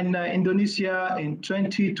 When Indonesia in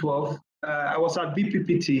 2012, I was at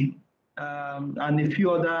BPPT and a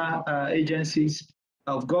few other agencies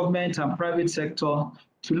of government and private sector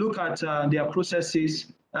to look at their processes.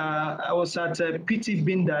 I was at PT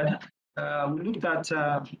Bindad. We looked at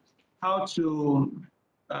how to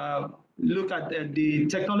look at the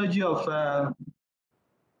technology of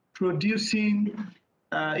producing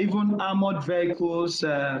even armored vehicles,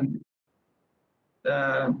 talking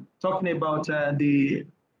about the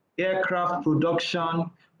aircraft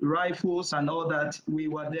production, rifles, and all that. We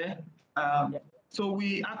were there. So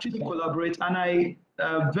we actually collaborate, and I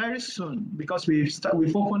very soon, because we've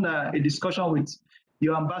opened a discussion with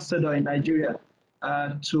your ambassador in Nigeria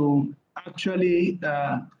to actually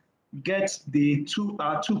get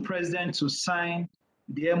our two presidents to sign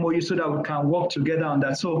the MOU so that we can work together on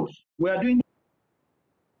that. So we are doing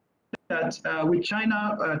that with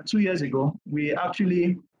China 2 years ago. We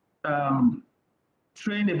actually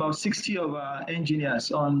trained about 60 of our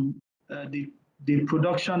engineers on the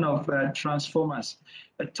production of transformers.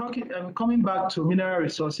 Coming back to mineral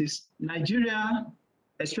resources, Nigeria,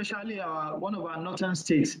 especially one of our northern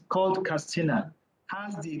states called Katsina,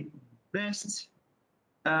 has the best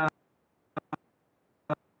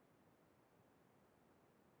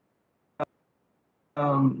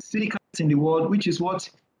silicon in the world, which is what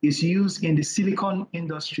is used in the silicon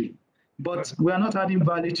industry. But we are not adding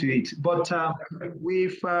value to it. But we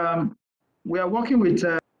are working with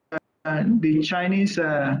the Chinese,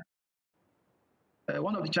 one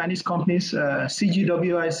of the Chinese companies,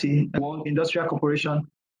 CGWIC, World Industrial Corporation.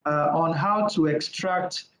 on how to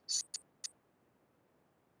extract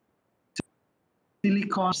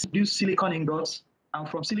silicon, produce silicon ingots, and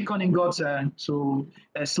from silicon ingots to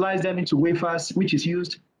slice them into wafers, which is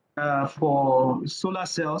used for solar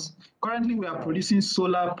cells. Currently, we are producing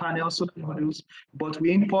solar panels, solar modules, but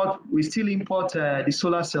we still import the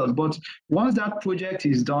solar cells. But once that project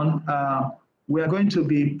is done, we are going to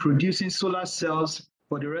be producing solar cells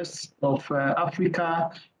for the rest of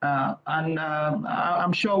Africa, and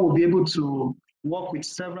I'm sure we'll be able to work with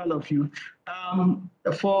several of you.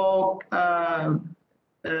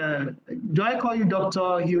 Do I call you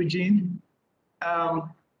Dr. Eugene?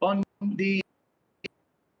 On the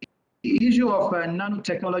issue of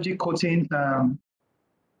nanotechnology coating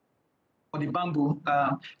for the bamboo,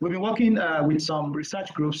 we've been working with some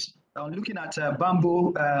research groups looking at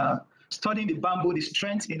bamboo, studying the bamboo, the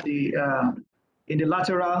strength in the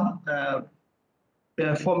lateral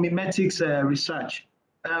for mimetics research.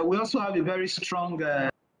 We also have a very strong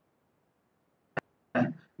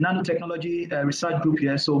nanotechnology research group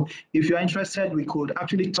here. So if you're interested, we could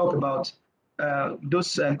actually talk about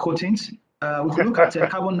those coatings. We could look at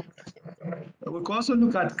carbon. We could also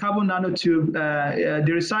look at carbon nanotube.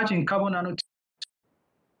 The research in carbon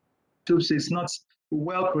nanotubes is not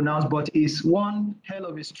well pronounced, but is one hell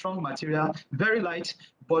of a strong material, very light.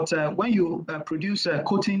 But when you produce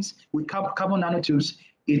coatings with carbon nanotubes,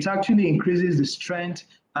 it actually increases the strength,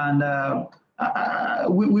 and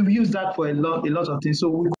we've used that for a lot of things. So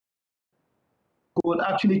we could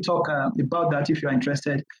actually talk about that if you're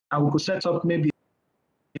interested, and we could set up maybe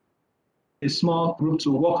a small group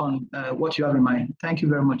to work on what you have in mind. Thank you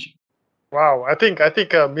very much. Wow, I think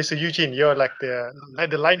Mr. Eugene, you're like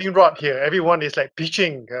the lightning rod here. Everyone is like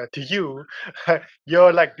pitching to you.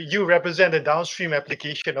 You represent the downstream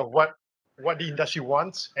application of what the industry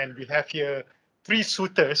wants, and we have here three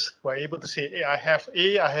suitors who are able to say, hey, I have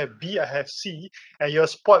A, I have B, I have C, and you're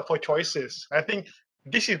spot for choices. I think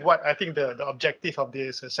this is what I think the objective of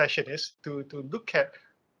this session is to look at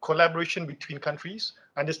collaboration between countries,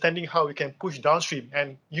 understanding how we can push downstream.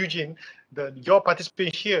 And Eugene, your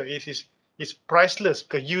participation here is priceless,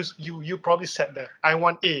 because you probably said that I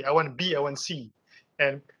want A, I want B, I want C,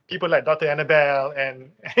 and people like Dr. Annabelle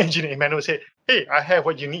and Engineer Emmanuel say, hey, I have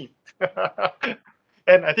what you need.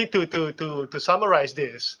 And I think to summarize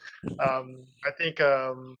this, I think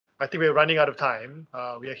we're running out of time.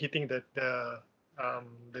 We are hitting the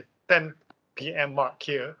 10 p.m. mark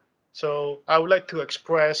here. So I would like to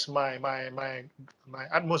express my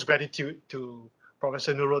utmost gratitude to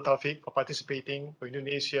Professor Nurul Taufik for participating, for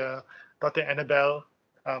Indonesia, Dr. Annabelle,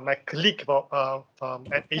 my colleague from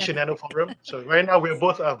at Asian Nano Forum. So right now we're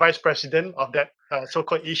both vice president of that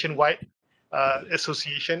so-called Asian-wide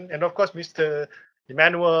association, and of course Mr.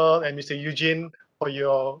 Emmanuel and Mr. Eugene for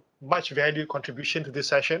your much valued contribution to this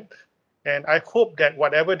session. And I hope that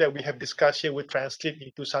whatever that we have discussed here will translate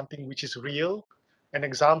into something which is real, an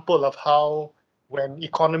example of how when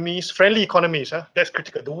friendly economies, that's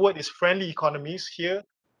critical. The word is friendly economies here,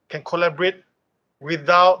 can collaborate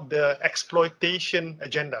without the exploitation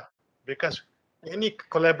agenda, because any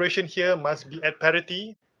collaboration here must be at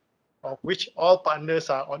parity, of which all partners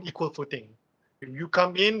are on equal footing. When you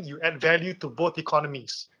come in, you add value to both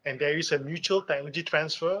economies, and there is a mutual technology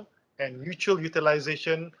transfer and mutual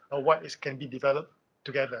utilization of what can be developed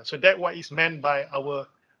together. So that's what is meant by our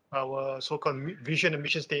so-called vision and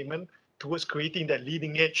mission statement towards creating that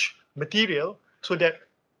leading edge material, so that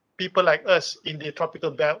people like us in the tropical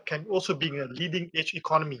belt can also be in a leading edge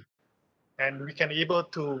economy, and we can able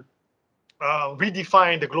to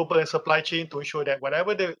redefine the global supply chain to ensure that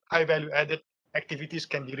whatever the high value added activities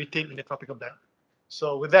can be retained in the tropical belt.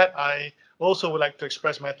 So with that, I also would like to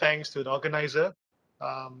express my thanks to the organizer,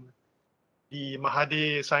 the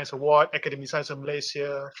Mahathir Science Award, Academy Science of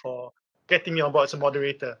Malaysia, for getting me on board as a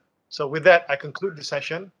moderator. So with that, I conclude the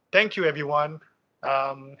session. Thank you, everyone.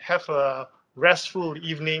 Have a restful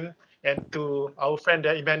evening. And to our friend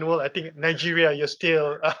there, Emmanuel, I think Nigeria, you're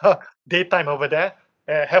still daytime over there.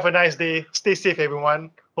 Have a nice day. Stay safe, everyone.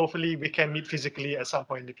 Hopefully, we can meet physically at some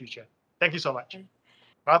point in the future. Thank you so much.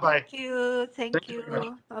 Bye-bye. Thank you. Thank Thank you very much.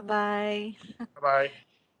 you. Bye-bye. Bye-bye.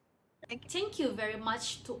 Thank you very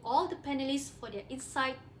much to all the panelists for their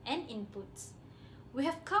insight and inputs. We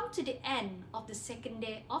have come to the end of the second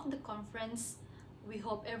day of the conference. We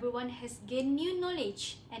hope everyone has gained new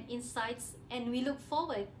knowledge and insights, and we look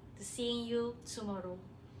forward to seeing you tomorrow.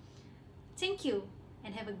 Thank you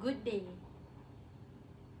and have a good day.